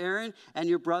garments for Aaron and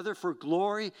your brother for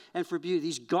glory and for beauty.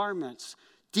 These garments,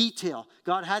 detail.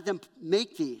 God had them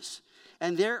make these.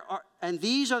 And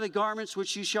these are the garments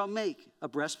which you shall make. A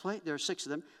breastplate. There are 6 of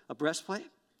them. A breastplate.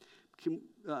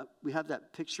 We have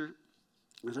that picture.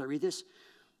 As I read this.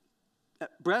 A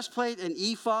breastplate, an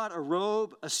ephod, a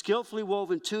robe, a skillfully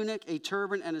woven tunic, a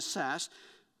turban, and a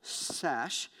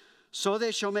sash. So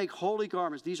they shall make holy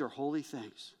garments. These are holy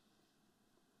things.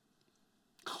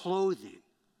 Clothing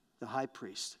the high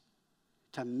priest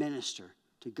to minister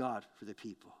to God for the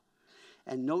people.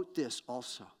 And note this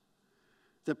also.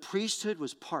 The priesthood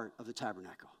was part of the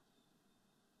tabernacle.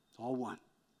 All one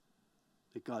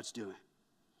that God's doing.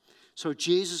 So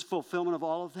Jesus' fulfillment of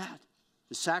all of that.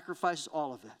 The sacrifices,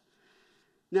 all of that.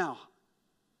 Now,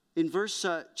 in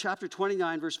chapter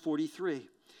 29, verse 43,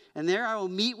 and there I will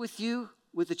meet with you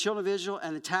with the children of Israel,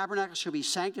 and the tabernacle shall be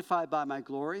sanctified by my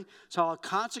glory. So I'll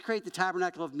consecrate the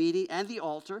tabernacle of meeting and the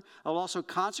altar. I will also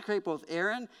consecrate both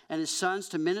Aaron and his sons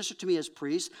to minister to me as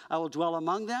priests. I will dwell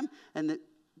among them and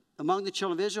among the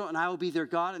children of Israel, and I will be their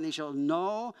God, and they shall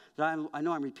know that I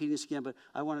know I'm repeating this again, but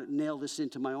I want to nail this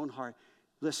into my own heart.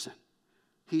 Listen,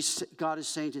 God is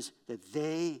saying this, that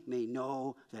they may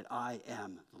know that I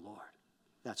am the Lord.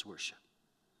 That's worship.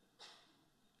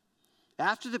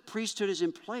 After the priesthood is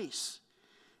in place,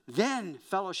 then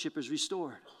fellowship is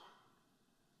restored.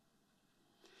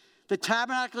 The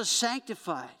tabernacle is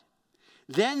sanctified.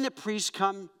 Then the priests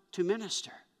come to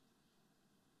minister.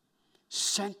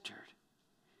 Centered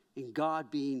in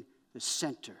God being the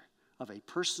center of a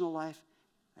personal life,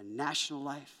 a national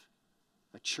life,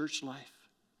 a church life.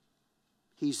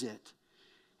 He's it.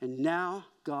 And now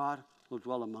God will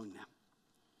dwell among them.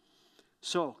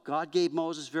 So God gave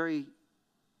Moses very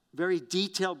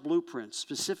detailed blueprints,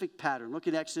 specific pattern. Look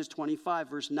at Exodus 25,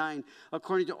 verse 9.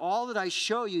 According to all that I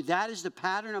show you, that is the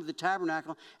pattern of the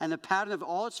tabernacle and the pattern of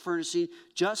all its furnishing,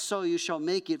 just so you shall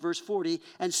make it. Verse 40,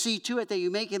 and see to it that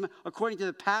you make him according to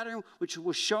the pattern which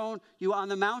was shown you on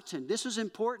the mountain. This is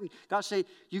important. God's saying,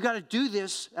 you got to do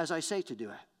this as I say to do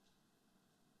it.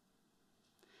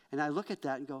 And I look at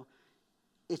that and go,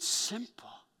 it's simple.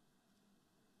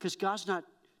 Because God's not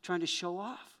trying to show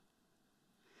off.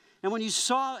 And when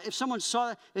if someone saw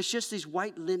that, it's just these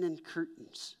white linen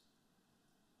curtains.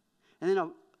 And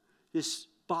then this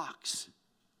box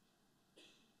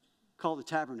called the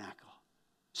tabernacle,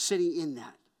 sitting in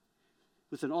that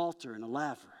with an altar and a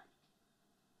laver.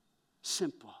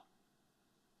 Simple.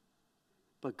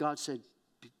 But God said,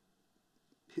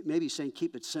 maybe he's saying,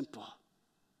 keep it simple.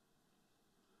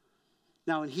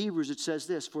 Now in Hebrews it says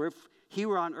this, for if he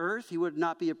were on earth, he would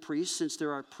not be a priest, since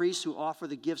there are priests who offer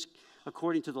the gifts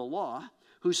according to the law,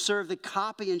 who serve the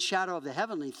copy and shadow of the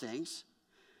heavenly things.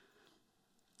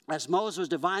 As Moses was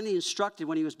divinely instructed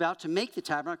when he was about to make the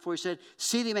tabernacle, for he said,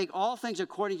 see, they make all things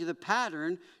according to the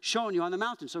pattern shown you on the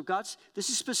mountain. So this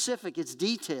is specific, it's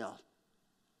detailed.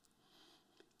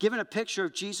 Given a picture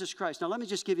of Jesus Christ. Now let me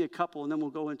just give you a couple and then we'll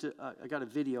go into, I got a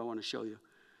video I want to show you.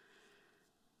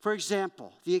 For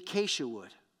example, the acacia wood,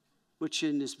 which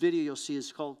in this video you'll see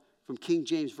is called, from King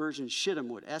James Version, shittim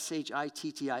wood,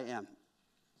 S-H-I-T-T-I-M.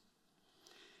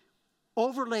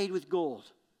 Overlaid with gold.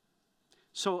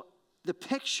 So the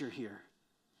picture here,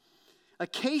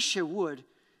 acacia wood,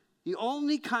 the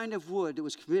only kind of wood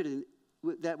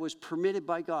that was permitted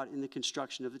by God in the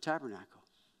construction of the tabernacle.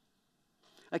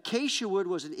 Acacia wood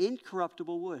was an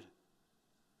incorruptible wood.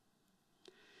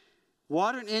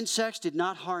 Water and insects did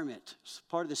not harm it. It's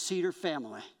part of the cedar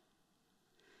family.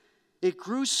 It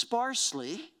grew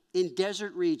sparsely in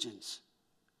desert regions.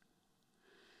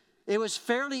 It was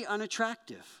fairly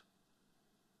unattractive.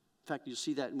 In fact, you'll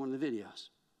see that in one of the videos.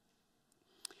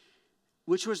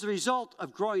 Which was the result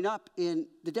of growing up in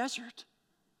the desert.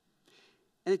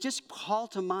 And it just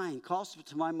calls to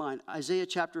my mind, Isaiah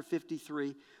chapter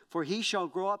 53, for he shall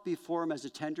grow up before him as a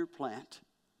tender plant,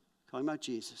 talking about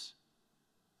Jesus,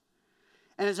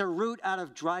 and as a root out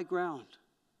of dry ground.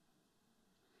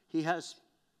 He has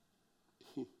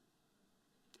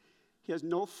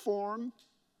no form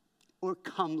or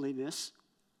comeliness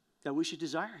that we should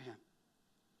desire him.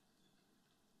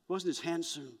 It wasn't as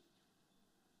handsome.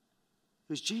 It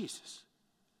was Jesus.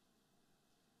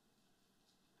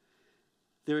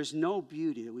 There is no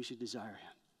beauty that we should desire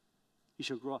him. He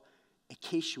shall grow up.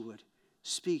 Acacia wood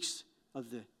speaks of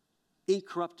the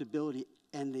incorruptibility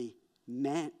and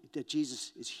that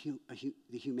Jesus is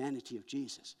the humanity of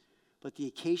Jesus. But the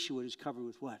acacia wood is covered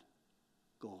with what?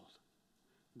 Gold.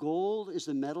 Gold is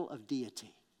the metal of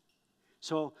deity.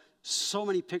 So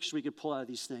many pictures we could pull out of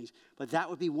these things. But that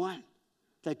would be one.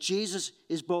 That Jesus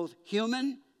is both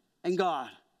human and God.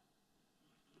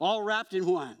 All wrapped in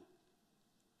one.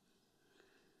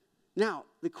 Now,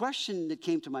 the question that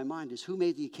came to my mind is, who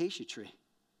made the acacia tree?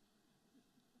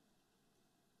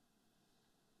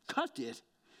 God did.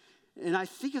 And I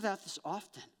think about this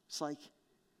often. It's like,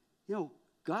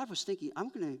 God was thinking, I'm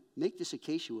going to make this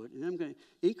acacia wood, and I'm going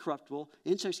to, incorruptible,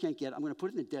 insects can't get it, I'm going to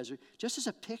put it in the desert, just as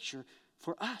a picture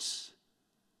for us.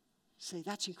 Say,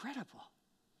 that's incredible.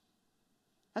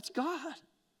 That's God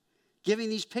giving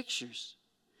these pictures.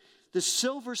 The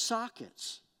silver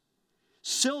sockets.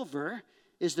 Silver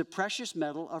is the precious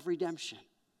metal of redemption.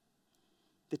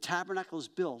 The tabernacle is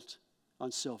built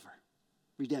on silver.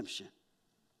 Redemption.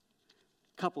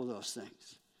 A couple of those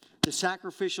things. The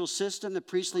sacrificial system, the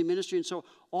priestly ministry, and so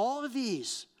all of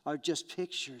these are just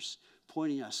pictures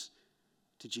pointing us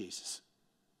to Jesus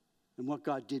and what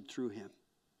God did through him.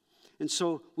 And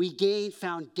so we gain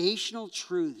foundational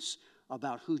truths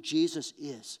about who Jesus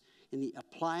is in the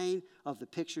applying of the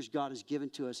pictures God has given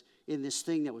to us in this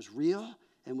thing that was real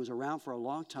and was around for a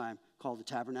long time called the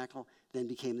tabernacle, then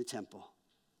became the temple.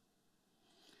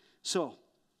 So,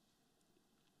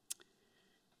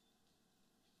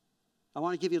 I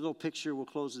want to give you a little picture. We'll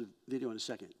close the video in a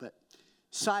second. But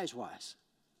size-wise,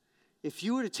 if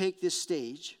you were to take this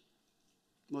stage,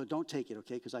 well, don't take it,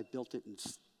 okay, because I built it and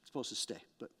it's supposed to stay.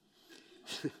 But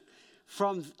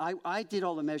I did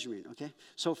all the measuring, okay?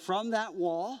 So from that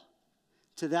wall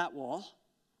to that wall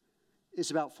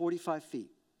is about 45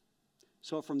 feet.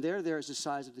 So from there is the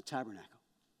size of the tabernacle.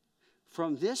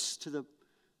 From this to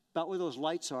about where those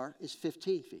lights are is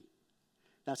 15 feet.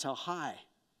 That's how high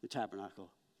the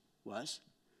tabernacle was.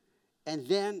 And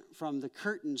then from the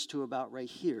curtains to about right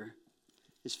here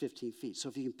is 15 feet. So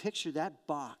if you can picture that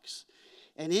box,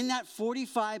 and in that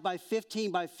 45 by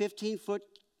 15 by 15 foot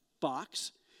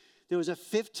box, there was a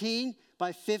 15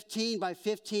 by 15 by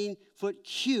 15 foot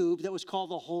cube that was called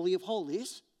the Holy of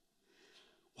Holies.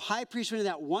 High priest went in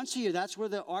that once a year. That's where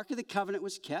the Ark of the Covenant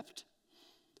was kept.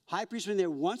 High priest went in there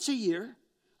once a year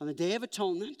on the Day of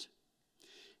Atonement.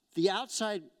 The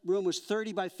outside room was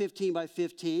 30 by 15 by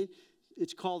 15.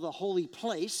 It's called the Holy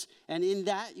Place. And in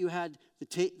that, you had the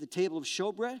table of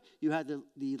showbread, you had the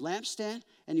lampstand,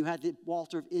 and you had the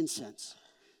altar of incense.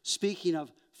 Speaking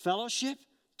of fellowship,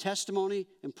 testimony,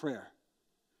 and prayer.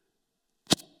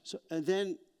 So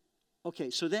then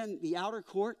the outer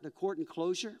court, the court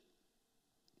enclosure.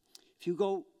 If you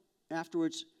go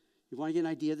afterwards, you want to get an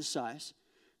idea of the size,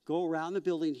 go around the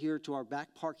building here to our back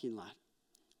parking lot,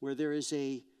 where there is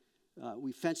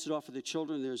we fenced it off for the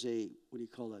children. There's what do you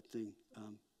call that thing?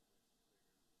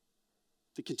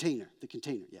 The container,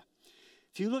 yeah.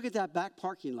 If you look at that back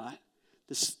parking lot,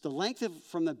 the length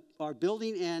from our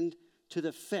building end to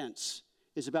the fence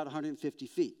is about 150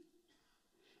 feet.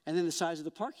 And then the size of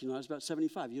the parking lot is about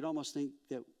 75. You'd almost think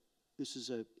that this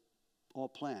is all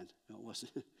planned. No, it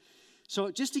wasn't. So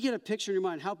just to get a picture in your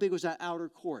mind, how big was that outer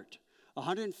court?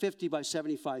 150 by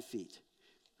 75 feet.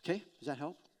 Okay, does that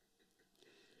help?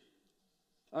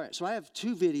 All right, so I have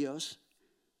two videos.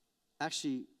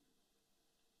 Actually,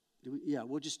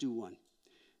 we'll just do one.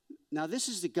 Now, this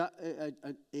is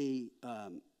a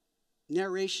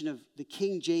narration of the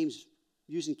King James,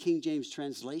 using King James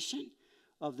translation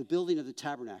of the building of the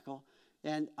tabernacle.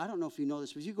 And I don't know if you know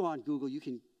this, but if you go on Google, you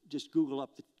can just Google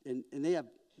up, and they have,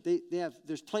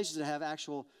 there's places that have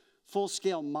actual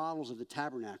full-scale models of the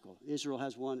tabernacle. Israel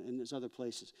has one, and there's other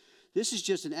places. This is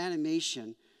just an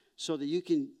animation so that you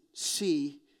can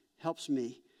see, helps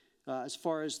me, as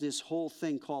far as this whole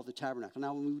thing called the tabernacle.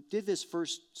 Now, when we did this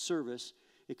first service,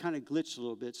 it kind of glitched a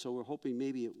little bit, so we're hoping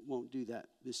maybe it won't do that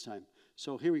this time.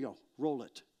 So here we go. Roll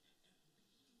it.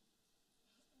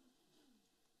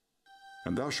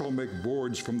 And thou shalt make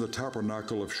boards from the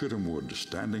tabernacle of shittim wood,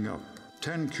 standing up.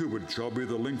 10 cubits shall be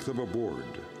the length of a board,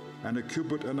 and 1.5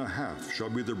 cubits shall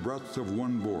be the breadth of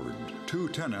one board. 2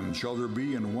 tenons shall there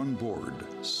be in one board,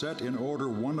 set in order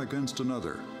one against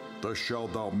another. Thus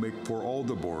shalt thou make for all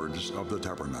the boards of the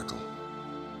tabernacle.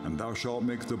 And thou shalt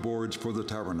make the boards for the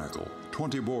tabernacle,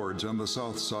 20 boards on the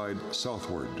south side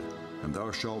southward. And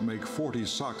thou shalt make 40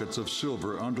 sockets of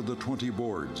silver under the 20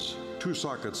 boards, 2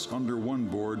 sockets under one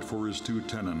board for his 2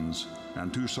 tenons,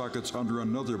 and 2 sockets under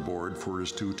another board for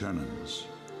his 2 tenons.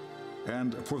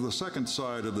 And for the second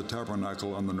side of the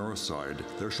tabernacle on the north side,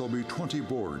 there shall be 20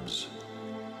 boards,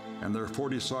 and there are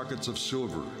 40 sockets of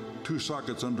silver, 2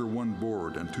 sockets under one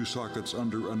board, and 2 sockets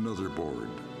under another board.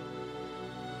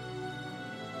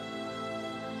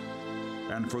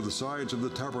 And for the sides of the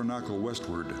tabernacle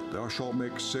westward, thou shalt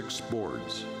make 6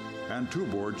 boards, and 2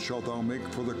 boards shalt thou make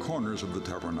for the corners of the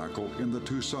tabernacle in the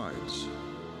 2 sides.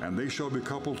 And they shall be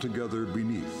coupled together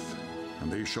beneath,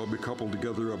 and they shall be coupled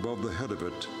together above the head of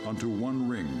it unto one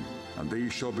ring. And they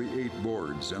shall be 8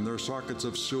 boards, and their sockets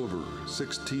of silver,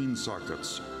 16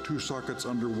 sockets, 2 sockets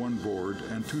under one board,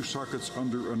 and 2 sockets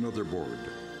under another board.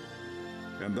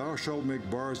 And thou shalt make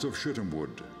bars of shittim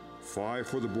wood, 5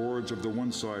 for the boards of the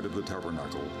one side of the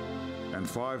tabernacle, and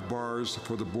 5 bars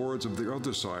for the boards of the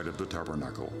other side of the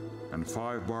tabernacle, and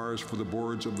 5 bars for the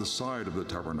boards of the side of the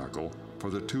tabernacle, for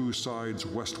the 2 sides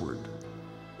westward.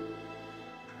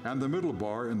 And the middle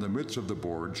bar in the midst of the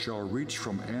board shall reach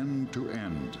from end to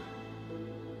end.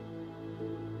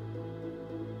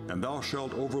 And thou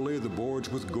shalt overlay the boards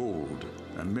with gold,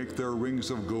 and make their rings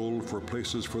of gold for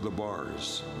places for the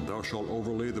bars. And thou shalt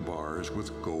overlay the bars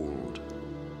with gold.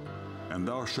 And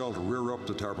thou shalt rear up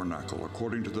the tabernacle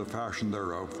according to the fashion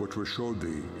thereof which was showed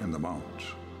thee in the mount.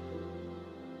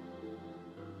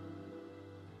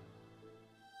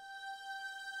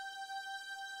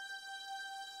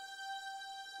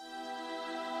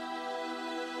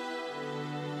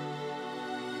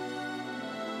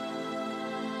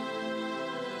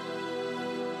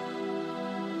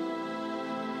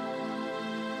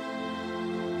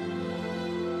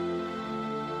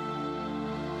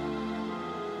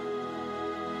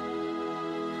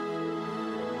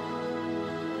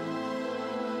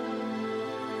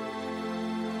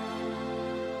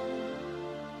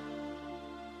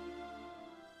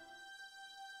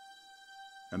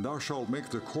 And thou shalt make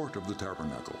the court of the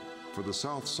tabernacle. For the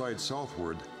south side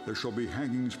southward there shall be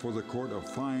hangings for the court of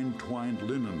fine twined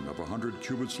linen of 100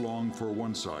 cubits long for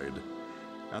one side,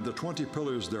 and the 20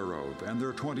 pillars thereof, and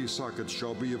their 20 sockets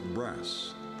shall be of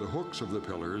brass. The hooks of the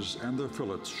pillars and their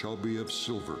fillets shall be of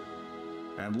silver.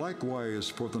 And likewise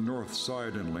for the north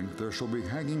side in length there shall be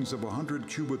hangings of 100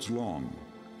 cubits long,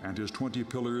 and his 20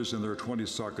 pillars and their 20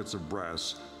 sockets of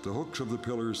brass, the hooks of the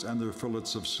pillars and their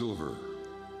fillets of silver.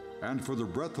 And for the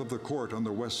breadth of the court on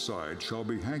the west side shall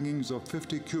be hangings of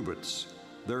 50 cubits,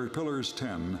 their pillars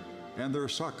 10, and their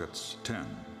sockets 10.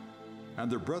 And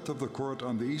the breadth of the court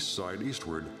on the east side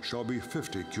eastward shall be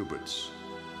 50 cubits.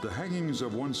 The hangings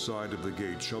of one side of the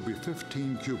gate shall be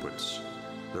 15 cubits,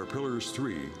 their pillars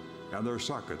 3, and their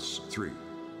sockets 3.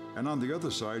 And on the other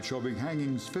side shall be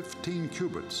hangings 15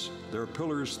 cubits, their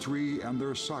pillars 3, and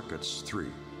their sockets 3.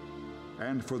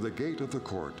 And for the gate of the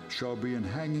court shall be an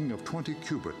hanging of 20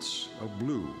 cubits, of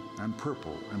blue, and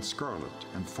purple, and scarlet,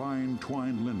 and fine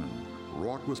twined linen,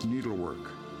 wrought with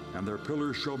needlework. And their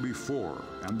pillars shall be 4,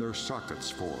 and their sockets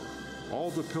 4.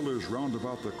 All the pillars round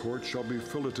about the court shall be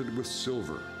filleted with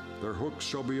silver. Their hooks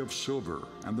shall be of silver,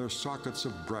 and their sockets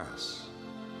of brass.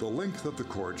 The length of the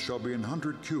court shall be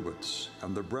 100 cubits,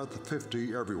 and the breadth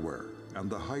 50 everywhere,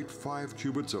 and the height 5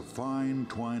 cubits of fine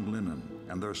twined linen,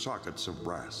 and their sockets of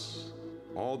brass.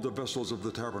 All the vessels of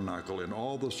the tabernacle in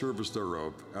all the service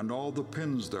thereof, and all the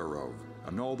pins thereof,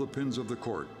 and all the pins of the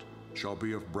court shall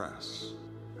be of brass.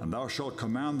 And thou shalt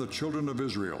command the children of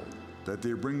Israel that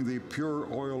they bring thee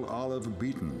pure oil olive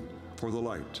beaten for the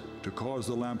light, to cause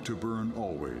the lamp to burn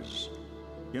always.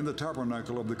 In the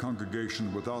tabernacle of the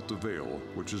congregation without the veil,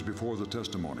 which is before the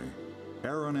testimony,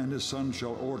 Aaron and his sons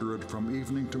shall order it from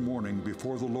evening to morning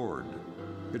before the Lord.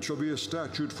 It shall be a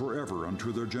statute forever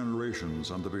unto their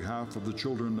generations on the behalf of the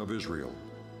children of Israel.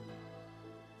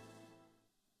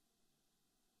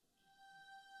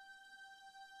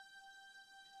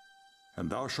 And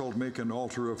thou shalt make an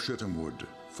altar of shittim wood,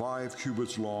 5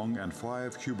 cubits long and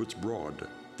 5 cubits broad.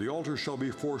 The altar shall be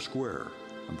 4 square,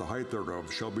 and the height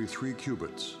thereof shall be 3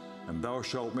 cubits. And thou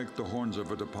shalt make the horns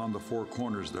of it upon the 4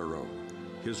 corners thereof.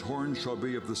 His horns shall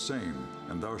be of the same,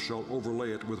 and thou shalt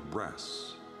overlay it with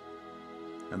brass.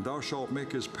 And thou shalt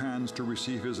make his pans to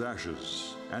receive his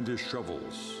ashes, and his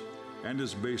shovels, and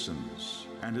his basins,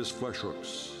 and his flesh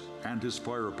hooks, and his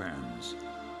fire pans.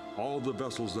 All the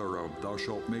vessels thereof thou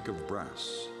shalt make of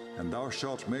brass. And thou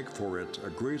shalt make for it a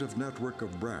grate of network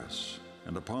of brass,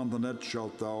 and upon the net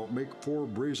shalt thou make 4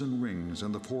 brazen rings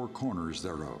in the 4 corners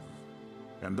thereof.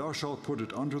 And thou shalt put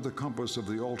it under the compass of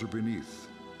the altar beneath,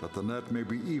 that the net may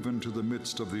be even to the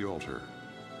midst of the altar.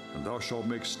 And thou shalt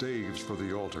make staves for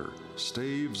the altar,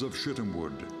 staves of shittim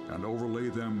wood, and overlay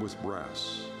them with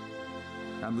brass.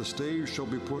 And the staves shall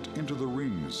be put into the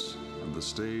rings, and the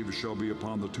staves shall be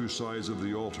upon the 2 sides of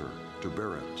the altar, to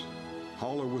bear it.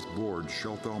 Hollow with boards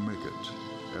shalt thou make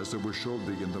it, as it was showed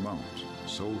thee in the mount,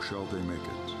 so shall they make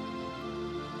it.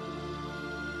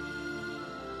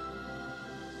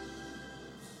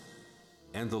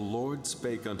 And the Lord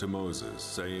spake unto Moses,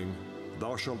 saying,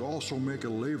 Thou shalt also make a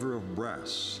laver of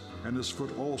brass, and his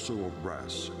foot also of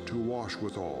brass, to wash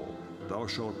withal. Thou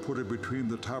shalt put it between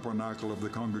the tabernacle of the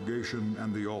congregation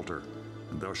and the altar,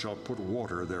 and thou shalt put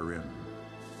water therein.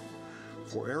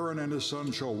 For Aaron and his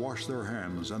sons shall wash their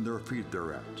hands and their feet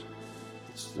thereat.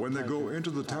 When they go into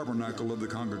the tabernacle of the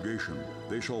congregation,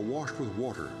 they shall wash with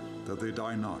water, that they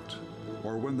die not.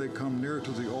 Or when they come near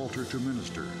to the altar to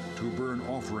minister, to burn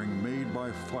offering made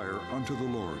by fire unto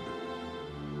the Lord.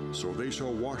 So they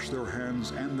shall wash their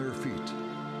hands and their feet,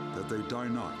 that they die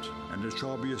not, and it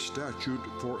shall be a statute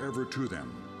forever to them,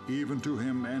 even to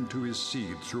him and to his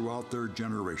seed throughout their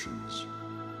generations.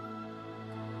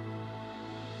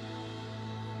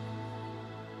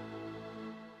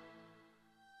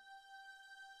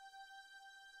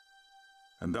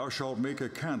 And thou shalt make a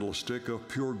candlestick of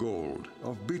pure gold.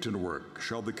 Of beaten work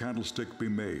shall the candlestick be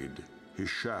made, his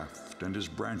shaft and his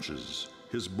branches,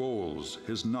 his bowls,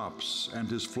 his knops, and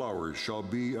his flowers shall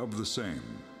be of the same.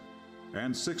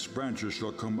 And 6 branches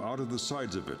shall come out of the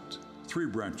sides of it, 3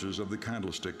 branches of the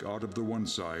candlestick out of the one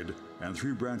side, and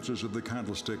 3 branches of the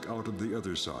candlestick out of the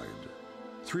other side.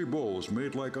 3 bowls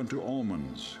made like unto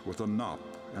almonds, with a knop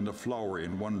and a flower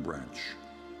in one branch.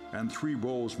 And 3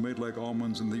 bowls made like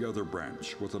almonds in the other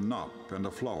branch, with a knop and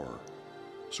a flower.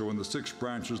 So in the 6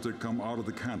 branches that come out of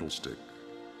the candlestick.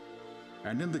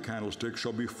 And in the candlestick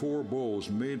shall be 4 bowls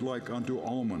made like unto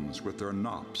almonds, with their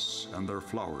knops and their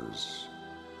flowers.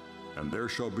 And there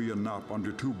shall be a knop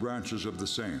under 2 branches of the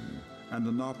same, and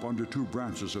a knop under 2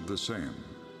 branches of the same.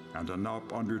 and a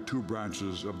knop under 2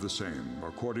 branches of the same,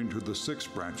 according to the 6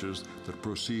 branches that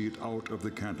proceed out of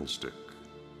the candlestick.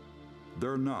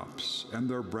 Their knops and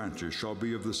their branches shall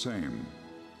be of the same.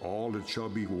 All it shall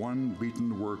be one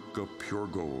beaten work of pure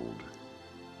gold.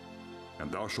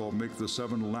 And thou shalt make the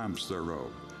 7 lamps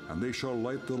thereof, and they shall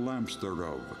light the lamps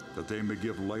thereof, that they may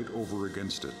give light over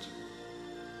against it.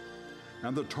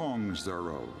 And the tongs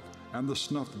thereof, and the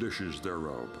snuff dishes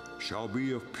thereof, shall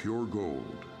be of pure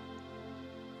gold.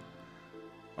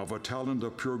 Of a talent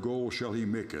of pure gold shall he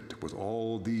make it with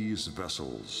all these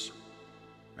vessels.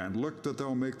 And look that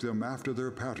thou make them after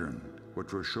their pattern,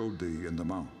 which was showed thee in the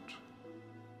mount.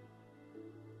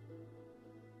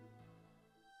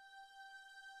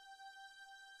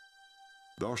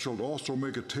 Thou shalt also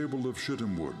make a table of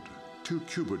shittim wood. 2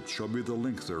 cubits shall be the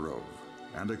length thereof,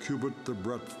 and a cubit the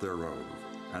breadth thereof,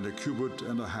 and a cubit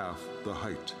and a half the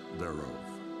height thereof.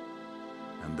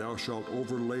 And thou shalt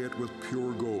overlay it with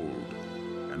pure gold,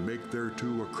 and make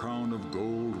thereto a crown of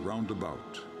gold round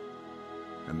about.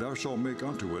 And thou shalt make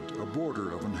unto it a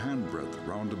border of an handbreadth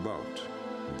round about.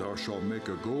 And thou shalt make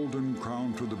a golden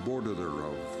crown to the border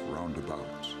thereof round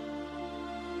about.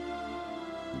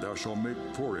 And thou shalt make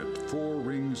for it 4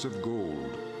 rings of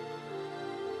gold,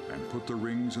 and put the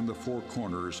rings in the 4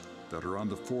 corners that are on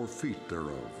the 4 feet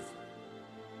thereof.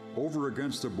 Over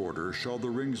against the border shall the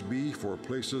rings be for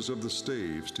places of the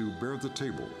staves to bear the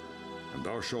table. And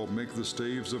thou shalt make the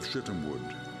staves of shittim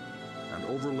wood, and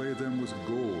overlay them with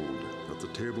gold, that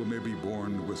the table may be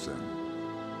borne with them.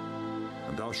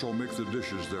 And thou shalt make the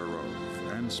dishes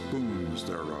thereof, and spoons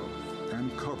thereof,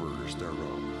 and covers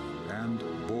thereof, and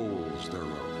bowls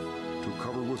thereof, to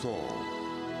cover withal.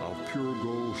 Of pure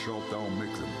gold shalt thou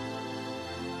make them.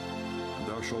 And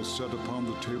thou shalt set upon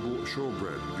the table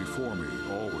showbread before me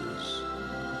always.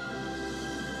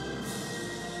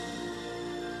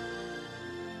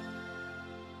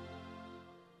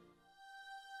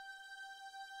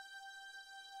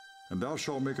 And thou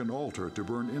shalt make an altar to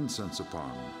burn incense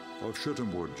upon. Of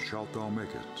shittim wood shalt thou make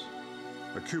it.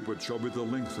 A cubit shall be the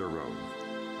length thereof,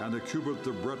 and a cubit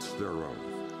the breadth thereof.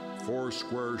 4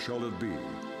 square shall it be,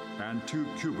 and 2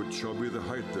 cubits shall be the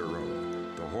height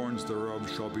thereof. The horns thereof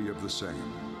shall be of the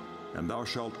same. And thou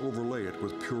shalt overlay it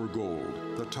with pure gold,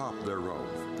 the top thereof,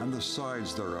 and the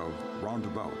sides thereof round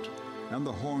about, and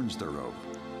the horns thereof.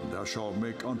 And thou shalt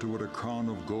make unto it a crown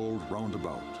of gold round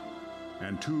about.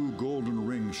 And 2 golden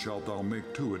rings shalt thou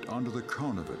make to it unto the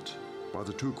crown of it, by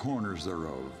the 2 corners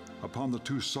thereof. Upon the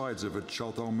 2 sides of it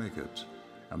shalt thou make it,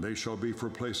 and they shall be for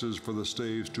places for the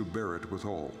staves to bear it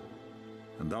withal.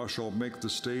 And thou shalt make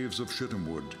the staves of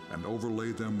shittim wood, and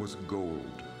overlay them with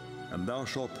gold. And thou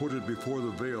shalt put it before the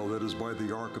veil that is by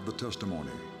the ark of the testimony,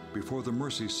 before the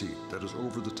mercy seat that is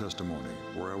over the testimony,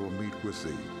 where I will meet with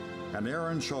thee. And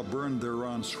Aaron shall burn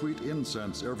thereon sweet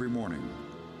incense every morning.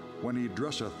 When he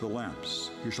dresseth the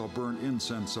lamps, he shall burn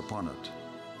incense upon it.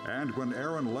 And when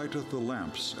Aaron lighteth the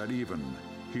lamps at even,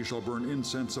 he shall burn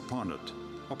incense upon it,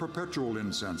 a perpetual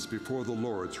incense before the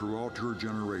Lord throughout your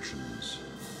generations.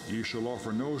 Ye shall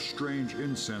offer no strange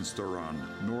incense thereon,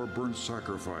 nor burnt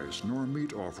sacrifice, nor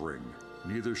meat offering,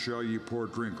 neither shall ye pour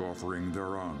drink offering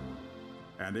thereon.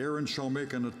 And Aaron shall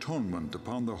make an atonement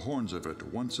upon the horns of it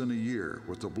once in a year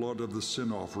with the blood of the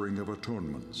sin offering of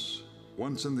atonements.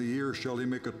 Once in the year shall he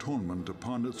make atonement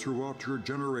upon it throughout your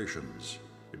generations.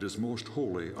 It is most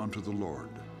holy unto the Lord.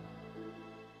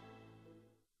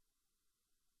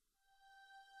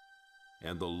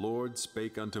 And the Lord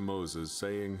spake unto Moses,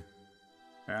 saying,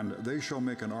 And they shall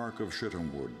make an ark of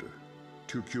shittim wood.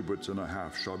 2 cubits and a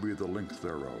half shall be the length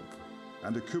thereof,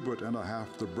 and a cubit and a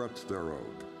half the breadth thereof,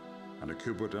 and a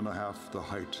cubit and a half the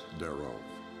height thereof.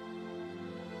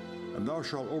 And thou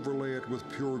shalt overlay it with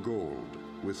pure gold.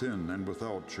 Within and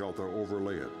without shalt thou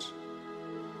overlay it,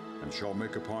 and shalt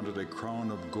make upon it a crown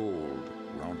of gold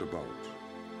round about.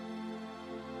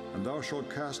 And thou shalt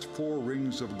cast 4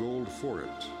 rings of gold for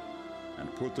it,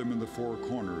 and put them in the 4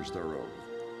 corners thereof.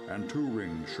 And 2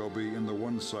 rings shall be in the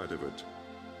one side of it,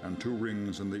 and 2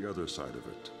 rings in the other side of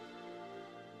it.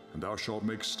 And thou shalt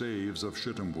make staves of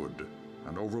shittim wood,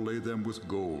 and overlay them with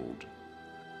gold.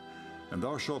 And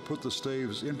thou shalt put the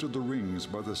staves into the rings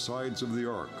by the sides of the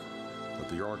ark, that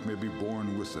the ark may be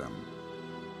borne with them.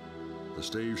 The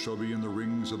staves shall be in the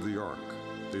rings of the ark,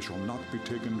 they shall not be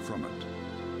taken from it.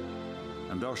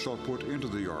 And thou shalt put into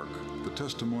the ark the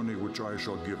testimony which I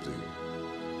shall give thee.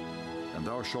 And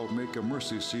thou shalt make a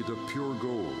mercy seat of pure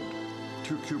gold.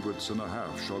 2 cubits and a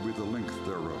half shall be the length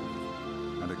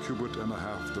thereof, and a cubit and a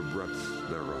half the breadth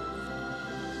thereof.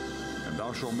 And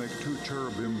thou shalt make 2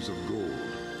 cherubims of gold.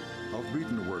 Of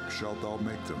beaten work shalt thou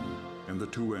make them in the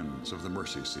 2 ends of the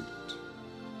mercy seat.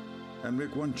 and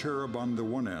make one cherub on the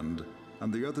one end,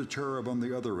 and the other cherub on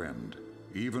the other end.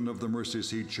 Even of the mercy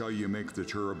seat shall ye make the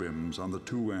cherubims on the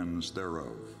two ends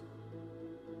thereof.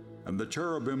 And the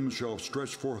cherubims shall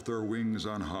stretch forth their wings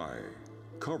on high,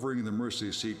 covering the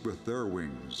mercy seat with their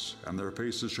wings, and their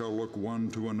faces shall look one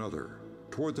to another.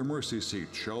 Toward the mercy seat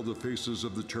shall the faces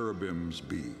of the cherubims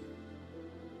be.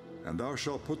 And thou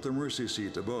shalt put the mercy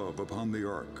seat above upon the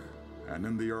ark, and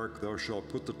in the ark thou shalt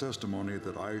put the testimony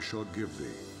that I shall give thee.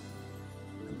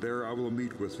 And there I will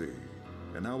meet with thee,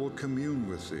 and I will commune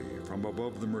with thee from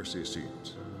above the mercy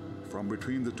seat, from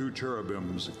between the two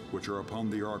cherubims which are upon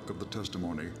the ark of the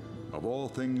testimony, of all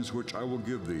things which I will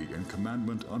give thee in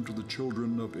commandment unto the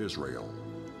children of Israel.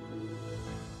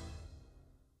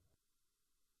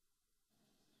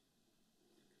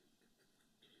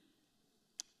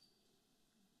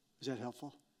 Is that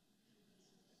helpful?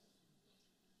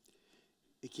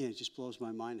 Again, it just blows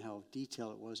my mind how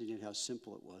detailed it was and yet how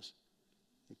simple it was.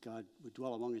 That God would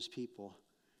dwell among his people.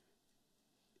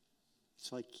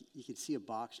 It's like you can see a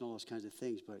box and all those kinds of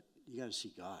things, but you got to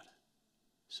see God.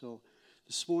 So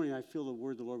this morning I feel the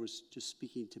word the Lord was just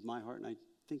speaking to my heart, and I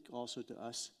think also to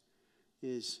us,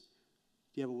 is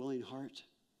do you have a willing heart?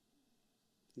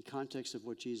 In context of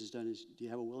what Jesus has done is, do you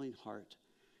have a willing heart?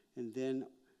 And then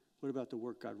what about the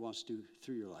work God wants to do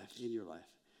through your life, in your life?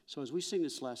 So as we sing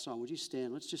this last song, would you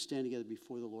stand? Let's just stand together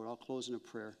before the Lord. I'll close in a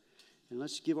prayer. And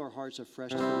let's give our hearts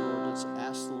afresh to the Lord. Let's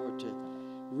ask the Lord to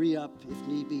re-up, if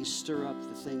need be, stir up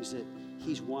the things that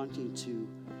he's wanting to,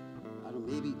 I don't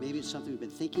know, maybe it's something we've been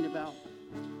thinking about.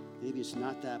 Maybe it's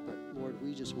not that, but Lord,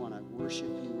 we just want to worship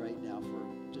you right now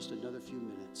for just another few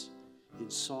minutes in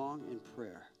song and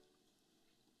prayer,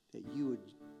 that you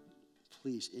would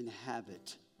please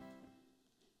inhabit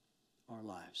our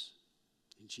lives.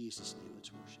 In Jesus' name,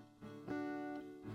 let's worship.